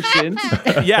impatient.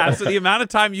 Yeah, so the amount of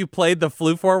time you played the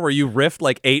flute for where you riffed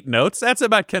like 8 notes, that's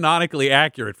about canonically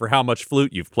accurate for how much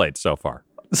flute you've played so far.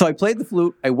 So I played the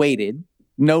flute, I waited,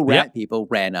 no rat people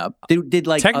ran up. Did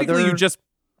like technically other...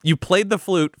 you played the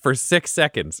flute for 6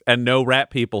 seconds and no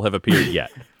rat people have appeared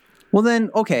yet. Well then,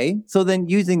 okay. So then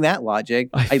using that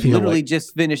logic, I literally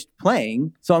just finished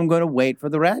playing, so I'm going to wait for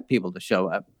the rat people to show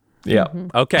up. Yeah.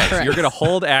 Okay, so you're going to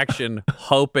hold action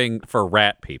hoping for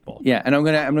rat people. Yeah, and I'm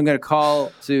gonna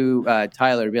call to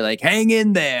Tyler and be like, hang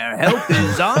in there, help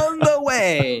is on the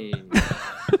way.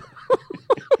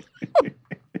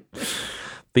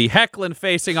 The Hecklin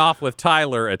facing off with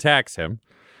Tyler attacks him.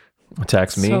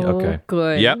 Attacks me? So okay.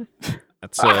 Good. Yep.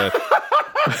 That's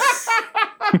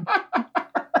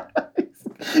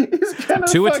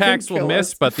 2 attacks will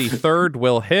miss, but the third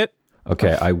will hit.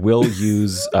 Okay, I will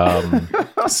use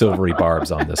silvery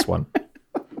barbs on this one.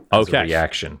 As a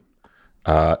reaction.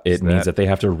 It means that they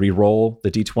have to re-roll the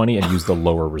d20 and use the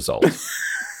lower result.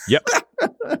 Yep.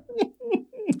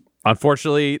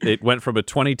 Unfortunately, it went from a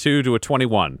 22 to a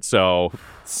 21, so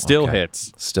still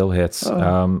hits. Still hits.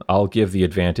 I'll give the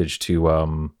advantage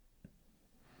to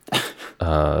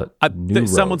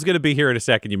someone's going to be here in a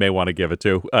second. You may want to give it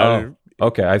to.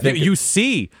 Okay, I think you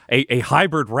see a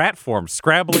hybrid rat form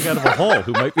scrabbling out of a hole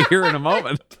who might be here in a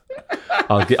moment.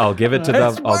 I'll give it to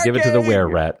the were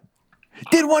rat.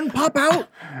 Did one pop out?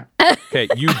 Okay,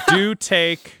 you do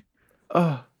take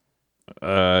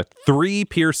 3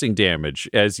 piercing damage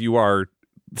as you are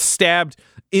stabbed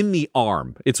in the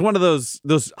arm. It's one of those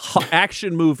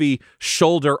action movie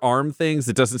shoulder arm things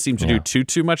that doesn't seem to do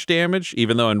too much damage,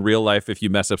 even though in real life, if you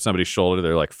mess up somebody's shoulder,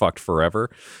 they're like fucked forever.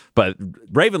 But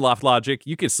Ravenloft logic,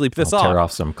 you can sleep this off. Tear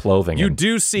off some clothing. You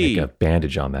do see make a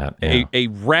bandage on that. Yeah. A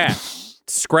rat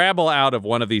scrabble out of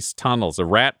one of these tunnels, a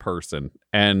rat person,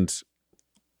 and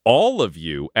all of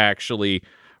you actually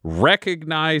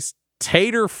recognize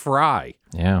Tater Fry,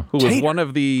 who was one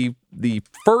of the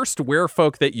first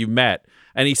werefolk that you met,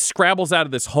 and he scrabbles out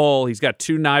of this hole. He's got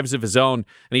 2 knives of his own,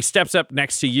 and he steps up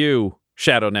next to you,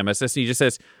 Shadow Nemesis, and he just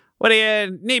says, "What do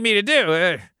you need me to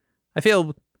do? I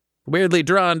feel weirdly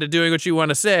drawn to doing what you want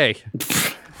to say."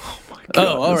 Oh my God!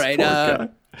 Oh, all right.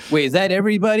 Wait, is that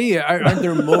everybody? Aren't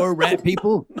there more rat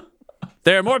people?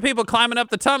 There are more people climbing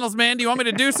up the tunnels, man. Do you want me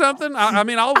to do something? I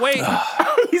mean, I'll wait.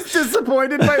 He's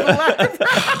disappointed by the laugh.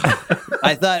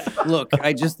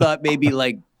 I just thought maybe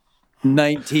like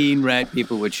 19 rat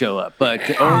people would show up, but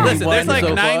listen, there's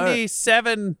like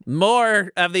 97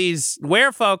 more of these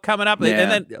werefolk coming up. Yeah.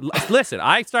 And then, listen,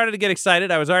 I started to get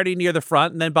excited. I was already near the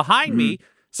front, and then behind me,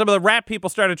 some of the rat people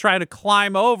started trying to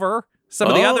climb over some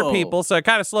of the other people, so it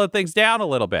kind of slowed things down a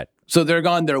little bit. So they're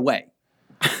gone their way.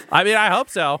 I mean, I hope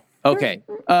so. Okay.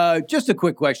 Just a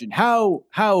quick question. How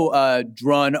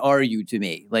drawn are you to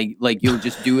me? Like you'll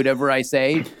just do whatever I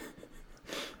say?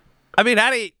 I mean,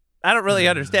 I don't really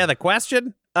understand the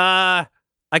question. I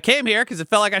came here because it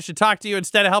felt like I should talk to you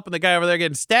instead of helping the guy over there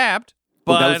getting stabbed.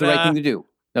 But that was the right thing to do.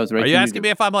 Are you asking me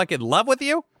if I'm like in love with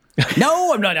you?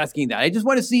 No, I'm not asking that. I just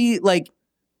want to see like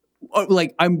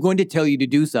I'm going to tell you to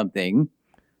do something.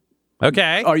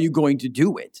 Okay. Are you going to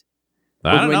do it?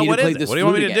 I don't know. What is it? What do you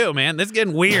want me to do, man? This is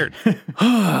getting weird.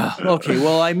 Okay,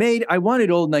 well, I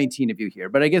wanted all 19 of you here,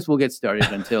 but I guess we'll get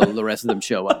started until the rest of them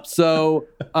show up. So,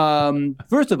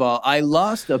 first of all, I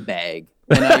lost a bag,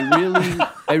 and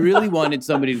I really wanted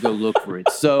somebody to go look for it.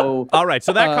 So, all right,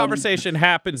 so that conversation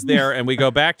happens there, and we go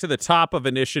back to the top of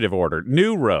initiative order.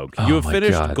 New Rogue, you have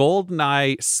finished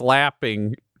Goldeneye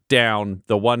slapping down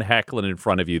the one Hecklin in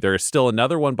front of you. There is still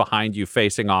another one behind you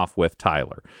facing off with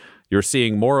Tyler. You're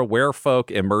seeing more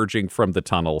werefolk emerging from the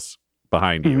tunnels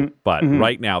behind you, but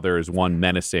right now there is one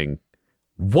menacing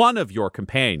one of your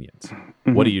companions.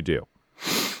 What do you do?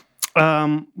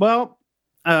 I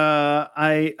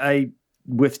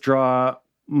withdraw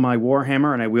my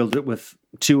warhammer and I wield it with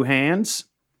 2 hands,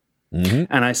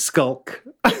 and I skulk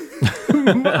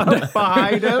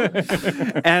behind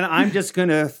him. And I'm just going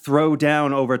to throw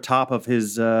down over top of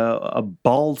his a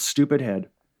bald, stupid head.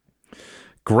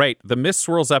 Great. The mist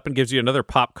swirls up and gives you another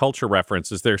pop culture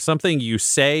reference. Is there something you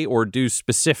say or do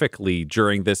specifically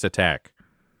during this attack?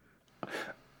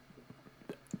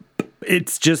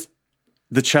 It's just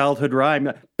the childhood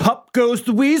rhyme. Pop goes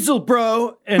the weasel,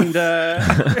 bro. And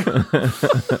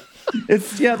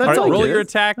it's, yeah, that's all. Roll your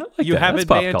attack. You have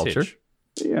advantage. Pop culture.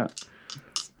 Yeah.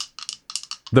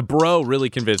 The bro really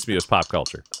convinced me it was pop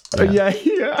culture. Yeah.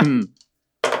 And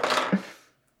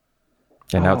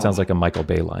now it sounds like a Michael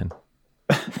Bay line.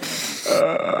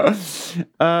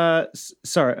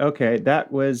 Sorry. Okay.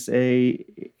 That was a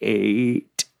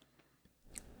 8.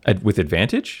 With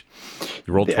advantage?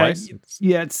 You rolled twice?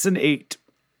 Yeah, it's an 8.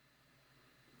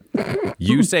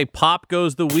 You say pop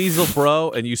goes the weasel, bro,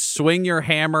 and you swing your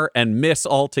hammer and miss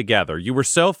altogether. You were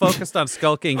so focused on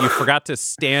skulking, you forgot to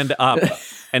stand up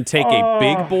and take a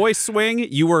big boy swing.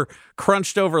 You were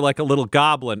crunched over like a little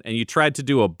goblin, and you tried to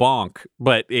do a bonk,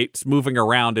 but it's moving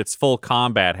around. It's full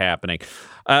combat happening.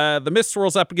 The mist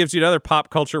swirls up and gives you another pop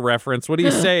culture reference. What do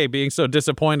you say, being so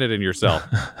disappointed in yourself?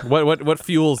 What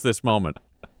fuels this moment?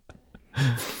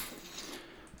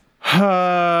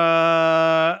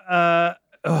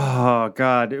 Oh,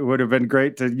 God, it would have been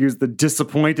great to use the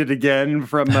disappointed again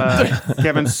from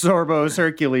Kevin Sorbo's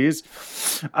Hercules.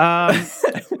 But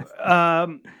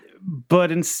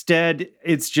instead,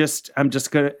 it's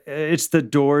the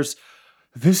Doors.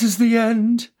 This is the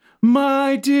end,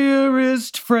 my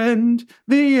dearest friend,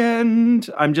 the end.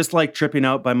 I'm just like tripping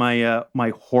out by my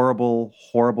my horrible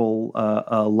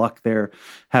luck there,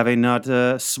 having not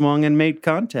swung and made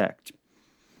contact.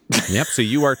 Yep, so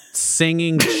you are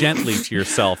singing gently to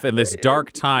yourself in this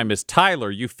dark time as Tyler,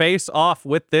 you face off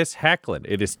with this Hecklin.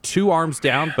 It is 2 arms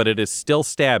down, but it is still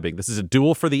stabbing. This is a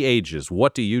duel for the ages.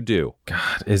 What do you do?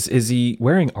 God, is he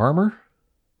wearing armor?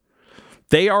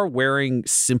 They are wearing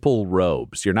simple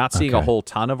robes. You're not seeing a whole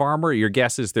ton of armor. Your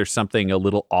guess is there's something a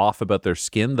little off about their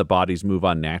skin. The bodies move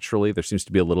unnaturally. There seems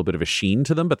to be a little bit of a sheen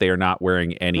to them, but they are not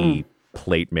wearing any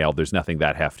plate mail. There's nothing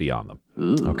that hefty on them.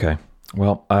 Ooh. Okay.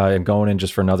 Well, I'm going in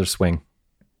just for another swing.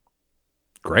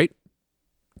 Great.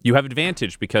 You have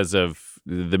advantage because of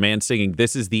the man singing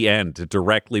 "This is the end"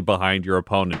 directly behind your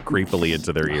opponent, creepily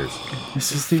into their ears.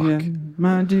 This is the end,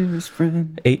 my dearest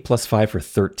friend. 8 + 5 for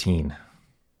 13.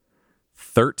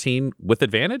 13 with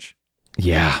advantage?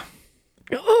 Yeah.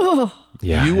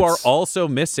 Yeah. You are also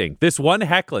missing. This one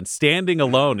Hecklin standing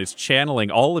alone is channeling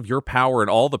all of your power and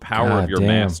all the power of your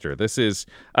master. This is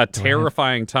a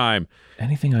terrifying time.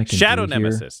 Anything I can Shadow do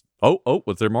Nemesis. Here? Oh,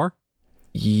 was there more?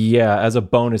 Yeah, as a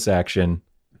bonus action.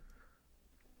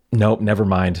 Nope, never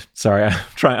mind. Sorry,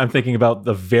 I'm thinking about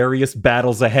the various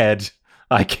battles ahead.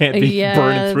 I can't be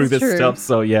burning through this stuff,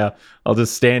 so yeah, I'll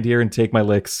just stand here and take my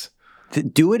licks.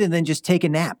 Do it and then just take a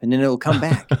nap, and then it'll come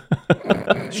back.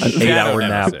 An 8-hour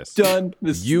nap. Done.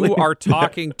 You are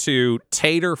talking to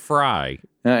Tater Fry,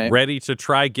 ready to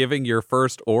try giving your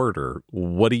first order.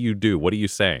 What do you do? What are you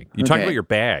saying? You talking about your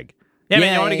bag? Yeah,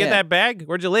 man, you want to get that bag?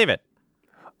 Where'd you leave it?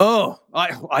 Oh,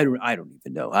 I don't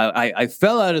even know. I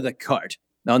fell out of the cart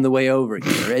on the way over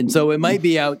here, and so it might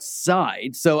be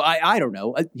outside. So I don't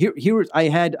know. Here I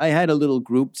had a little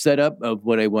group set up of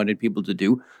what I wanted people to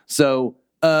do. So.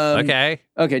 Okay.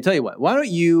 Tell you what. Why don't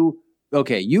you?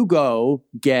 Okay, you go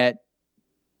get,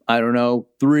 I don't know,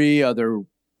 3 other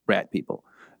rat people,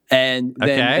 and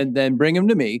then bring them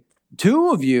to me. 2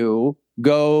 of you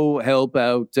go help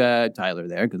out Tyler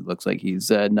there because it looks like he's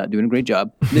not doing a great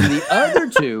job. Then the other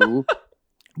 2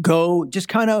 go just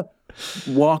kind of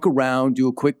walk around, do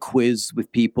a quick quiz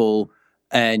with people,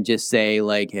 and just say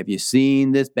like, "Have you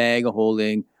seen this bag of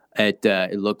holding?"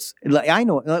 It looks like I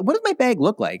know. What does my bag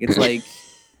look like? It's like.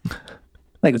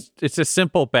 It's a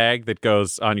simple bag that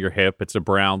goes on your hip. It's a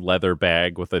brown leather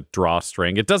bag with a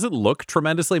drawstring. It doesn't look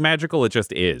tremendously magical. It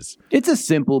just is. It's a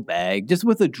simple bag, just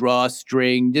with a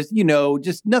drawstring. Just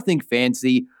just nothing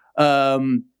fancy.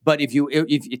 But if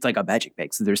it's like a magic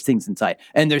bag, so there's things inside,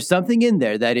 and there's something in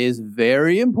there that is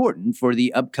very important for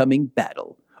the upcoming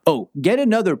battle. Oh, get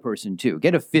another person too.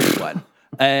 Get a 5th one.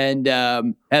 And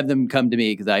have them come to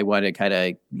me because I want to kind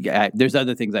of. There's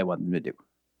other things I want them to do.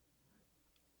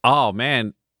 Oh,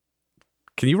 man.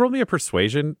 Can you roll me a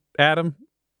persuasion, Adam?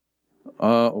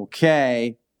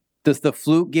 Okay. Does the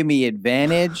flute give me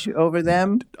advantage over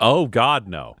them? Oh, God,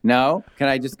 no. No? Can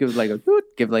I just give like a toot?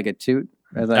 Give like a toot?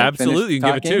 Absolutely. You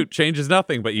can give a toot. Changes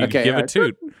nothing, but you give a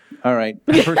toot. All right.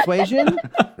 Persuasion?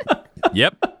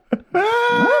 Yep.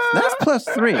 That's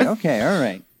 +3. Okay. All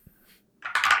right.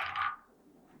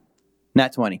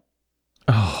 Nat 20.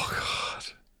 Oh, God.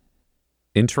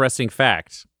 Interesting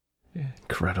fact.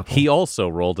 Incredible. He also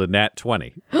rolled a nat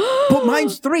 20. But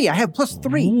mine's 3. I have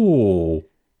 +3. Ooh.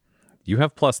 You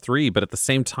have +3, but at the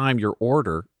same time, your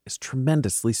order is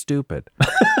tremendously stupid.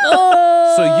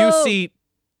 Oh! So you see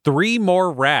 3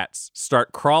 more rats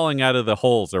start crawling out of the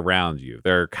holes around you.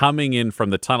 They're coming in from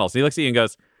the tunnels. He looks at you and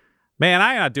goes, "Man,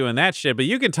 I'm not doing that shit, but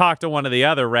you can talk to one of the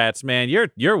other rats, man.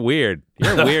 You're weird.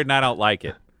 You're weird, and I don't like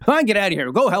it." Fine, get out of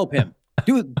here. Go help him.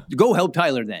 Go help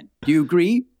Tyler then. Do you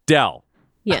agree? Del,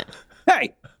 Yeah.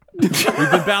 Hey,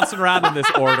 we've been bouncing around in this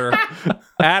order.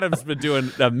 Adam's been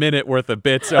doing a minute worth of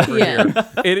bits over here.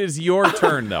 It is your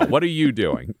turn, though. What are you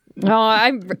doing?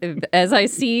 Oh, as I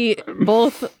see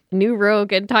both New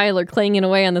Rogue and Tyler clanging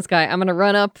away on this guy, I'm going to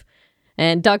run up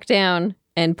and duck down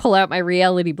and pull out my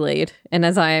reality blade. And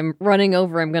as I'm running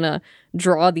over, I'm going to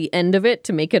draw the end of it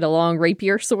to make it a long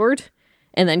rapier sword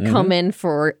and then come in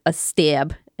for a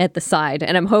stab at the side.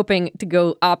 And I'm hoping to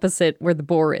go opposite where the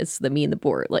boar is. So that me and the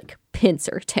boar, like,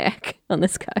 pincer attack on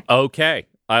this guy. Okay.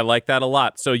 I like that a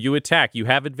lot. So you attack. You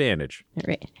have advantage. All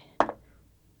right.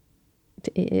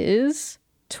 It is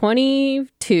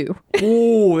 22.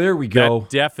 Oh, there we go. That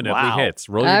definitely Wow. hits.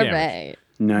 Roll your All damage. right.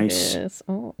 Nice. Yes.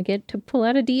 Oh, I get to pull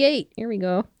out a D8. Here we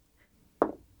go.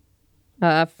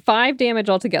 5 damage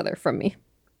altogether from me.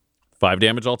 5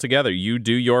 damage altogether. You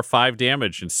do your 5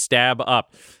 damage and stab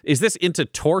up. Is this into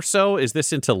torso? Is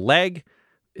this into leg?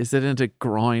 Is it into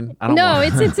groin? I don't No, want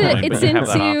it's groin, it's but you have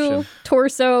that into option.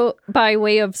 torso by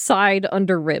way of side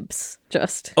under ribs.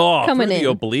 Just through coming the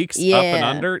in. obliques, Yeah. up and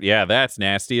under? Yeah, that's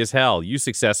nasty as hell. You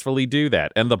successfully do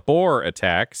that. And the boar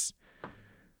attacks.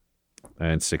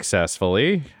 And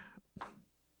successfully.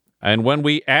 And when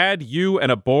we add you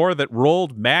and a boar that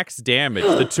rolled max damage,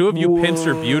 the two of you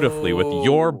pincer beautifully with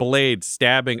your blade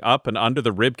stabbing up and under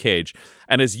the ribcage.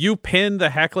 And as you pin the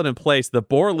Hecklin in place, the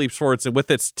boar leaps forwards and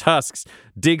with its tusks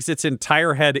digs its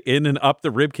entire head in and up the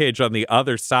ribcage on the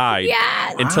other side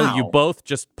until you both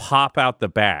just pop out the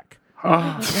back.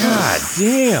 God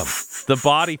damn. The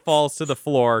body falls to the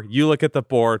floor. You look at the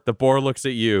boar. The boar looks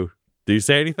at you. Do you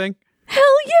say anything? Hell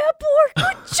yeah, boar!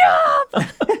 Good job.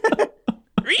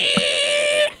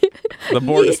 The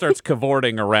boar just starts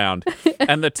cavorting around,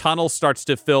 and the tunnel starts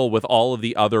to fill with all of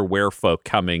the other werefolk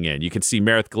coming in. You can see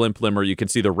Merith Glimplimmer. You can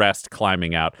see the rest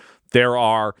climbing out. There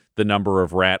are the number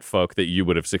of rat folk that you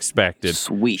would have suspected.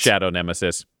 Sweet. Shadow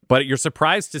Nemesis. But you're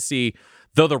surprised to see,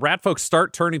 though the rat folk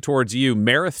start turning towards you,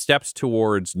 Merith steps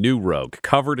towards New Rogue,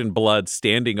 covered in blood,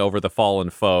 standing over the fallen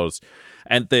foes.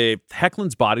 And the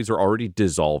Hecklin's bodies are already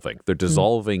dissolving. They're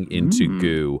dissolving into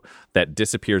goo that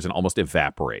disappears and almost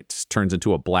evaporates, turns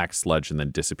into a black sludge and then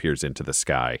disappears into the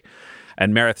sky.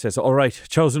 And Merith says, "All right,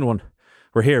 Chosen One,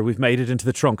 we're here. We've made it into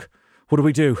the trunk. What do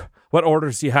we do? What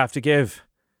orders do you have to give?"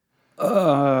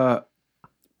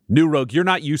 New Rogue, you're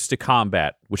not used to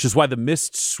combat, which is why the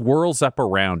mist swirls up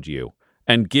around you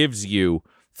and gives you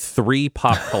 3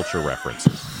 pop culture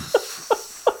references.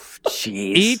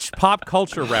 jeez. Each pop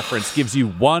culture reference gives you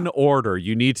 1 order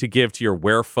you need to give to your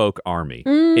werefolk army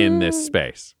in this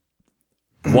space.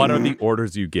 What are the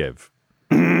orders you give?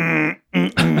 And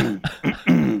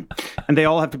they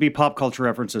all have to be pop culture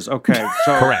references. Okay.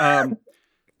 So, Correct.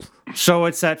 So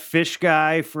it's that fish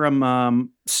guy from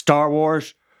Star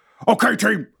Wars. Okay,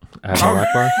 team. Admiral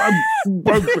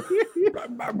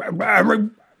Akbar?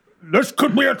 This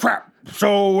could be a trap.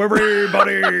 So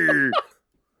everybody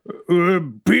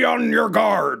be on your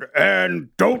guard and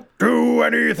don't do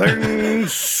anything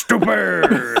stupid.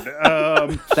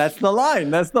 That's the line.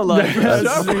 That's the line.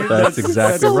 That's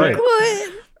exactly right.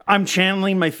 Good. I'm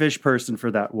channeling my fish person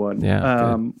for that one.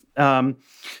 Yeah, And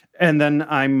then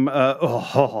I'm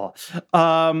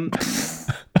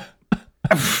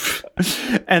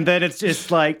and then it's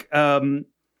just like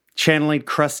channeling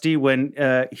Krusty when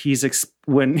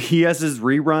when he has his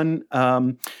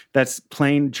rerun that's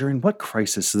playing during what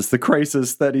crisis is the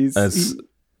crisis that he's His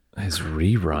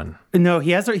rerun. No,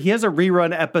 he has a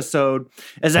rerun episode.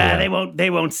 As they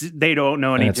don't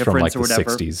know any And it's difference from like or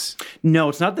whatever. the 60s. No,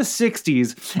 it's not the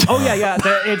 60s. Oh yeah.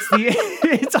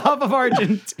 It's off of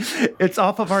It's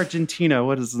off of Argentina.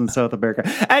 What is in South America?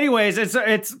 Anyways, it's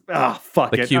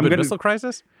fuck The it. Cuban Missile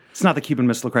Crisis? It's not the Cuban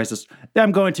Missile Crisis.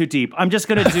 I'm going too deep. I'm just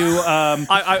gonna do. I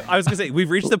was going to say, we've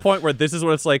reached the point where this is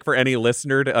what it's like for any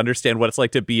listener to understand what it's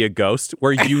like to be a ghost,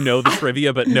 where you know the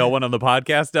trivia, but no one on the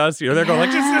podcast does. You know, they're going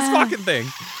like, just this fucking thing.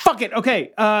 Fuck it.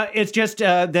 Okay. It's just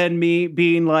then me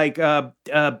being like,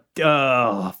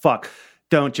 fuck.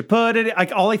 don't you put it,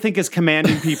 like all I think is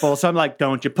commanding people. So I'm like,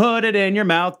 don't you put it in your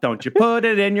mouth. Don't you put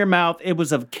it in your mouth. It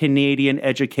was a Canadian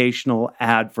educational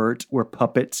advert where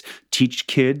puppets teach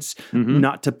kids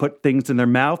not to put things in their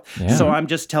mouth. Yeah. So I'm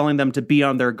just telling them to be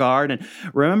on their guard. And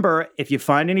remember, if you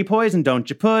find any poison, don't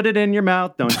you put it in your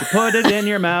mouth. Don't you put it in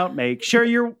your mouth. Make sure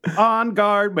you're on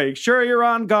guard. Make sure you're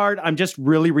on guard. I'm just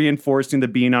really reinforcing the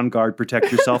being on guard, protect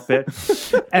yourself bit.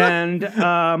 And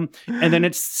then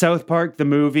it's South Park, the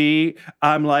movie.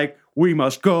 I'm like, we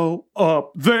must go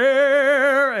up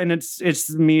there. And it's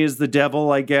me as the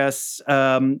devil, I guess,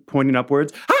 pointing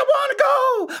upwards. I want to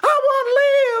go. I want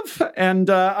to live. And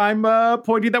I'm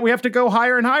pointing that we have to go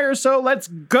higher and higher. So let's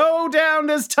go down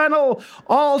this tunnel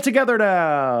all together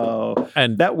now.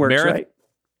 And that works, right?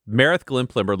 Marith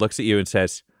Glimplimber looks at you and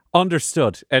says,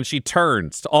 understood. And she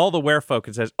turns to all the werefolk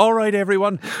and says, all right,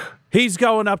 everyone. He's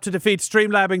going up to defeat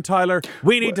Streamlabbing Tyler.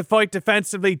 We need to fight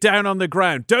defensively down on the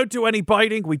ground. Don't do any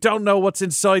biting. We don't know what's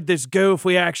inside this goo if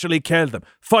we actually kill them.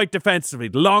 Fight defensively.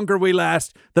 The longer we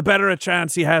last, the better a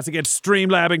chance he has against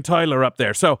Streamlabbing Tyler up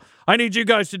there. So I need you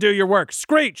guys to do your work.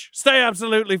 Screech, stay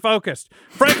absolutely focused.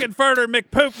 Frankenfurter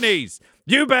McPoopknees,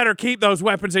 you better keep those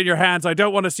weapons in your hands. I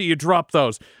don't want to see you drop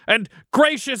those. And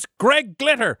gracious Greg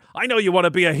Glitter, I know you want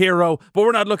to be a hero, but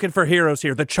we're not looking for heroes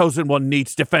here. The Chosen One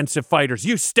needs defensive fighters.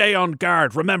 You stay on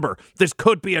guard. Remember, this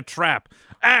could be a trap.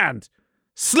 And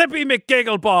Slippy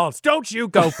McGiggleballs, don't you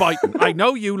go biting. I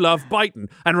know you love biting.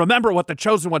 And remember what the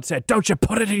Chosen One said. Don't you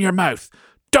put it in your mouth.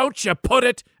 Don't you put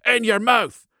it in your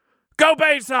mouth. Go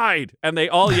Bayside! And they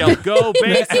all yell, go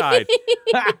Bayside!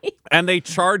 And they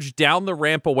charge down the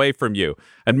ramp away from you.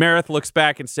 And Marith looks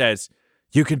back and says,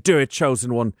 you can do it,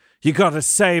 Chosen One. You gotta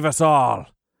save us all. And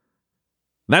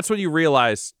that's when you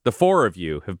realize the four of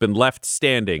you have been left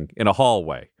standing in a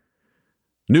hallway.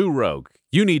 New Rogue,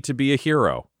 you need to be a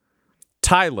hero.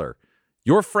 Tyler,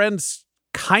 your friends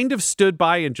kind of stood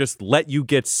by and just let you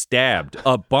get stabbed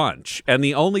a bunch. And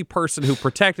the only person who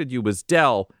protected you was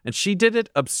Dell, and she did it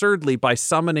absurdly by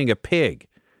summoning a pig.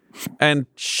 And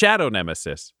Shadow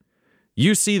Nemesis,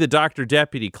 you see the Dr.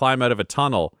 Deputy climb out of a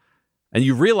tunnel, and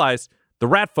you realize the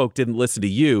rat folk didn't listen to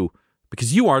you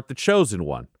because you aren't the Chosen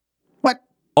One. What?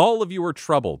 All of you are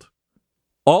troubled.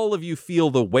 All of you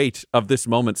feel the weight of this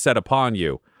moment set upon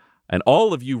you. And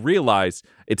all of you realize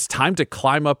it's time to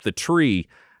climb up the tree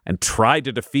and try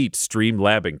to defeat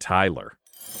Streamlabbing Tyler.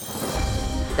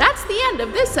 That's the end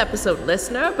of this episode,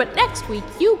 listener, but next week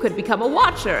you could become a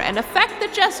watcher and affect the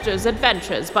Jester's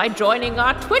adventures by joining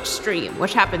our Twitch stream,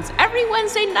 which happens every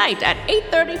Wednesday night at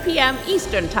 8:30 p.m.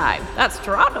 Eastern Time. That's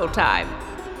Toronto time.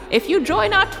 If you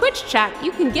join our Twitch chat,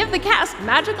 you can give the cast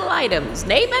magical items,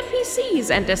 name NPCs,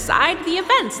 and decide the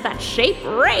events that shape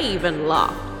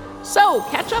Ravenloft. So,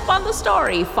 catch up on the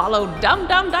story, follow Dum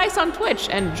Dum Dice on Twitch,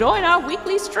 and join our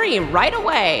weekly stream right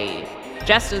away.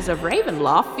 Jesters of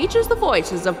Ravenloft features the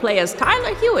voices of players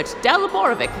Tyler Hewitt, Del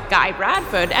Borovic, Guy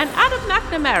Bradford, and Adam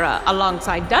McNamara,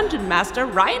 alongside Dungeon Master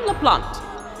Ryan LaPlante.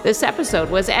 This episode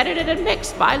was edited and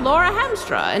mixed by Laura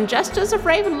Hamstra, and Jesters of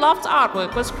Ravenloft's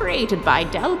artwork was created by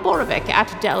Del Borovic at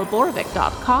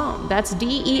delborovic.com. That's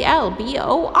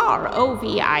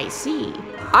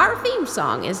DELBOROVIC. Our theme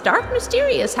song is Dark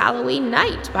Mysterious Halloween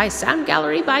Night by Sound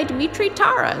Gallery by Dimitri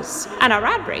Taras. And our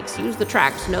ad breaks use the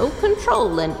tracks No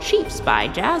Control and Chiefs by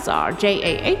Jazzar,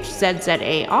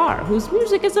 JAHZZAR, whose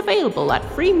music is available at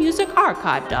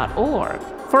freemusicarchive.org.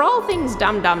 For all things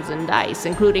Dum-Dums and Dice,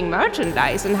 including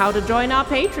merchandise and how to join our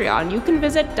Patreon, you can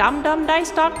visit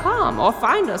dumdumdice.com or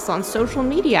find us on social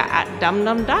media at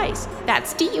dumdumdice.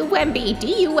 That's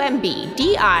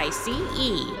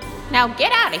DUMBDUMBDICE. Now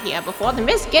get out of here before the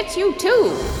mist gets you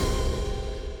too.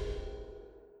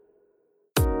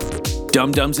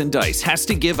 Dum-Dums and Dice has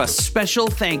to give a special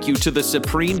thank you to the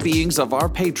supreme beings of our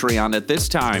Patreon at this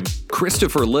time: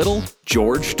 Christopher Little,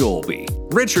 George Dolby,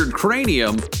 Richard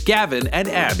Cranium, Gavin and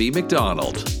Abby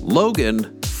McDonald,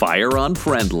 Logan, Fire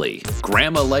Unfriendly,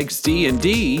 Grandma Likes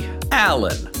D&D,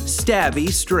 Alan, Stabby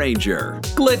Stranger,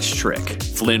 Glitch Trick,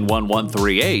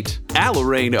 Flynn1138,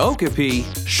 Alarain Okapi,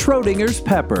 Schrodinger's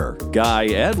Pepper, Guy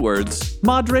Edwards,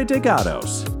 Madre de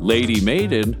Gatos, Lady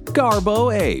Maiden,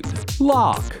 Garbo Ape,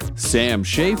 Locke, Sam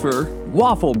Schaefer,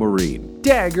 Waffle Marine,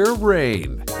 Dagger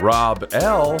Rain, Rob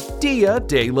L, Dia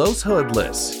De Los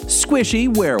Hoodless,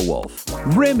 Squishy Werewolf,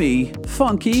 Remy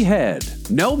Funky Head,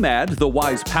 Nomad, the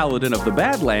Wise Paladin of the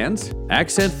Badlands,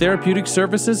 Accent Therapeutic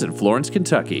Services in Florence,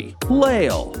 Kentucky,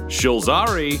 Lael,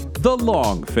 Shulzari, The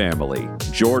Long Family,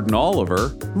 Jordan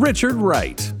Oliver, Richard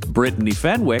Wright, Brittany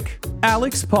Fenwick,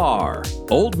 Alex Parr,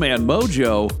 Old Man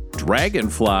Mojo,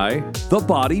 Dragonfly, The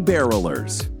Body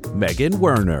Barrelers, Megan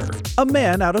Werner, A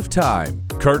Man Out of Time,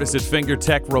 Curtis at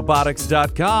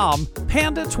fingertechrobotics.com,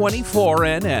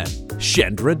 Panda24NN,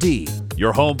 Shendra D,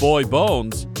 your homeboy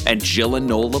Bones, and Jill and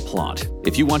Noel LaPlante.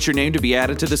 If you want your name to be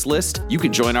added to this list, you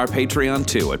can join our Patreon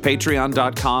too at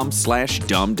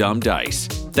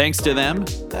patreon.com/dumdumdice. Thanks to them,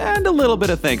 and a little bit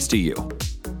of thanks to you.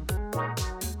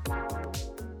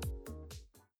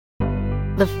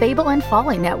 The Fable and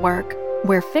Folly Network,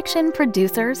 where fiction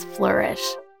producers flourish.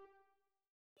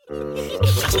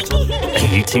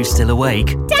 Are you two still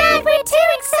awake? Dad, we're too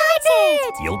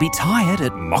excited! You'll be tired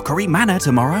at Mockery Manor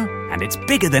tomorrow, and it's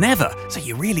bigger than ever, so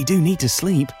you really do need to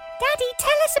sleep. Daddy,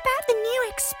 tell us about the new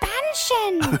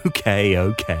expansion! Okay.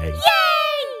 Yay!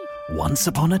 Once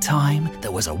upon a time,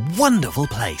 there was a wonderful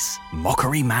place,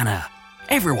 Mockery Manor.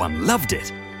 Everyone loved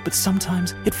it, but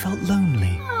sometimes it felt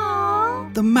lonely.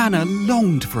 Aww. The manor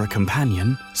longed for a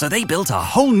companion, so they built a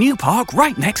whole new park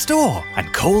right next door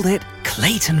and called it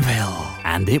Claytonville.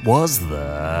 And it was the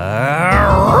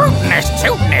rootinest,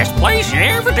 tootinest place you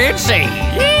ever did see.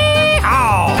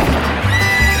 Yee-haw!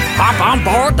 Hop on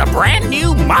board the brand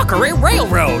new Mockery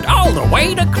Railroad all the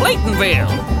way to Claytonville.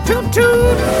 Toot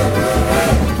toot!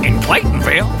 In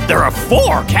Claytonville, there are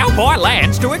 4 cowboy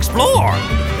lands to explore.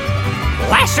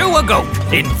 Lasso a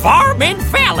goat in Farmin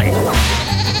Valley.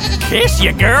 Kiss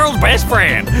your girl's best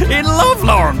friend in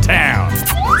Lovelorn Town.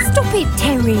 Stop it,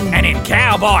 Terry. And in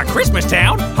Cowboy Christmas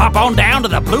Town, hop on down to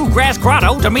the Bluegrass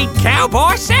Grotto to meet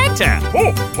Cowboy Santa.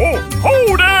 Ho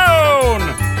down!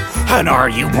 And are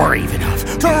you brave enough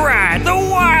to ride the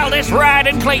wildest ride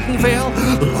in Claytonville?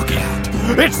 Look out.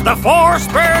 It's the 4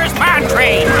 Spurs Mine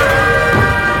Train.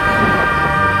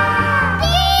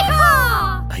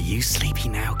 Yeehaw! Are you sleepy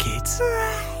now, kids?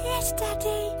 Yes,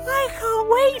 Daddy. I can't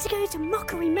wait to go to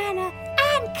Mockery Manor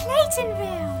and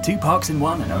Claytonville. 2 parks in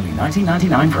one and only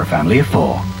 $19.99 for a family of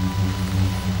 4.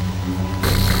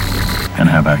 And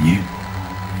how about you?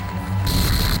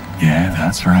 Yeah,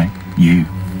 that's right. You,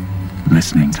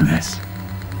 listening to this.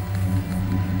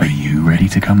 Are you ready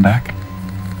to come back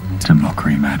to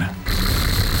Mockery Manor?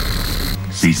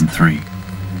 Season 3,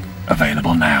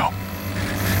 available now.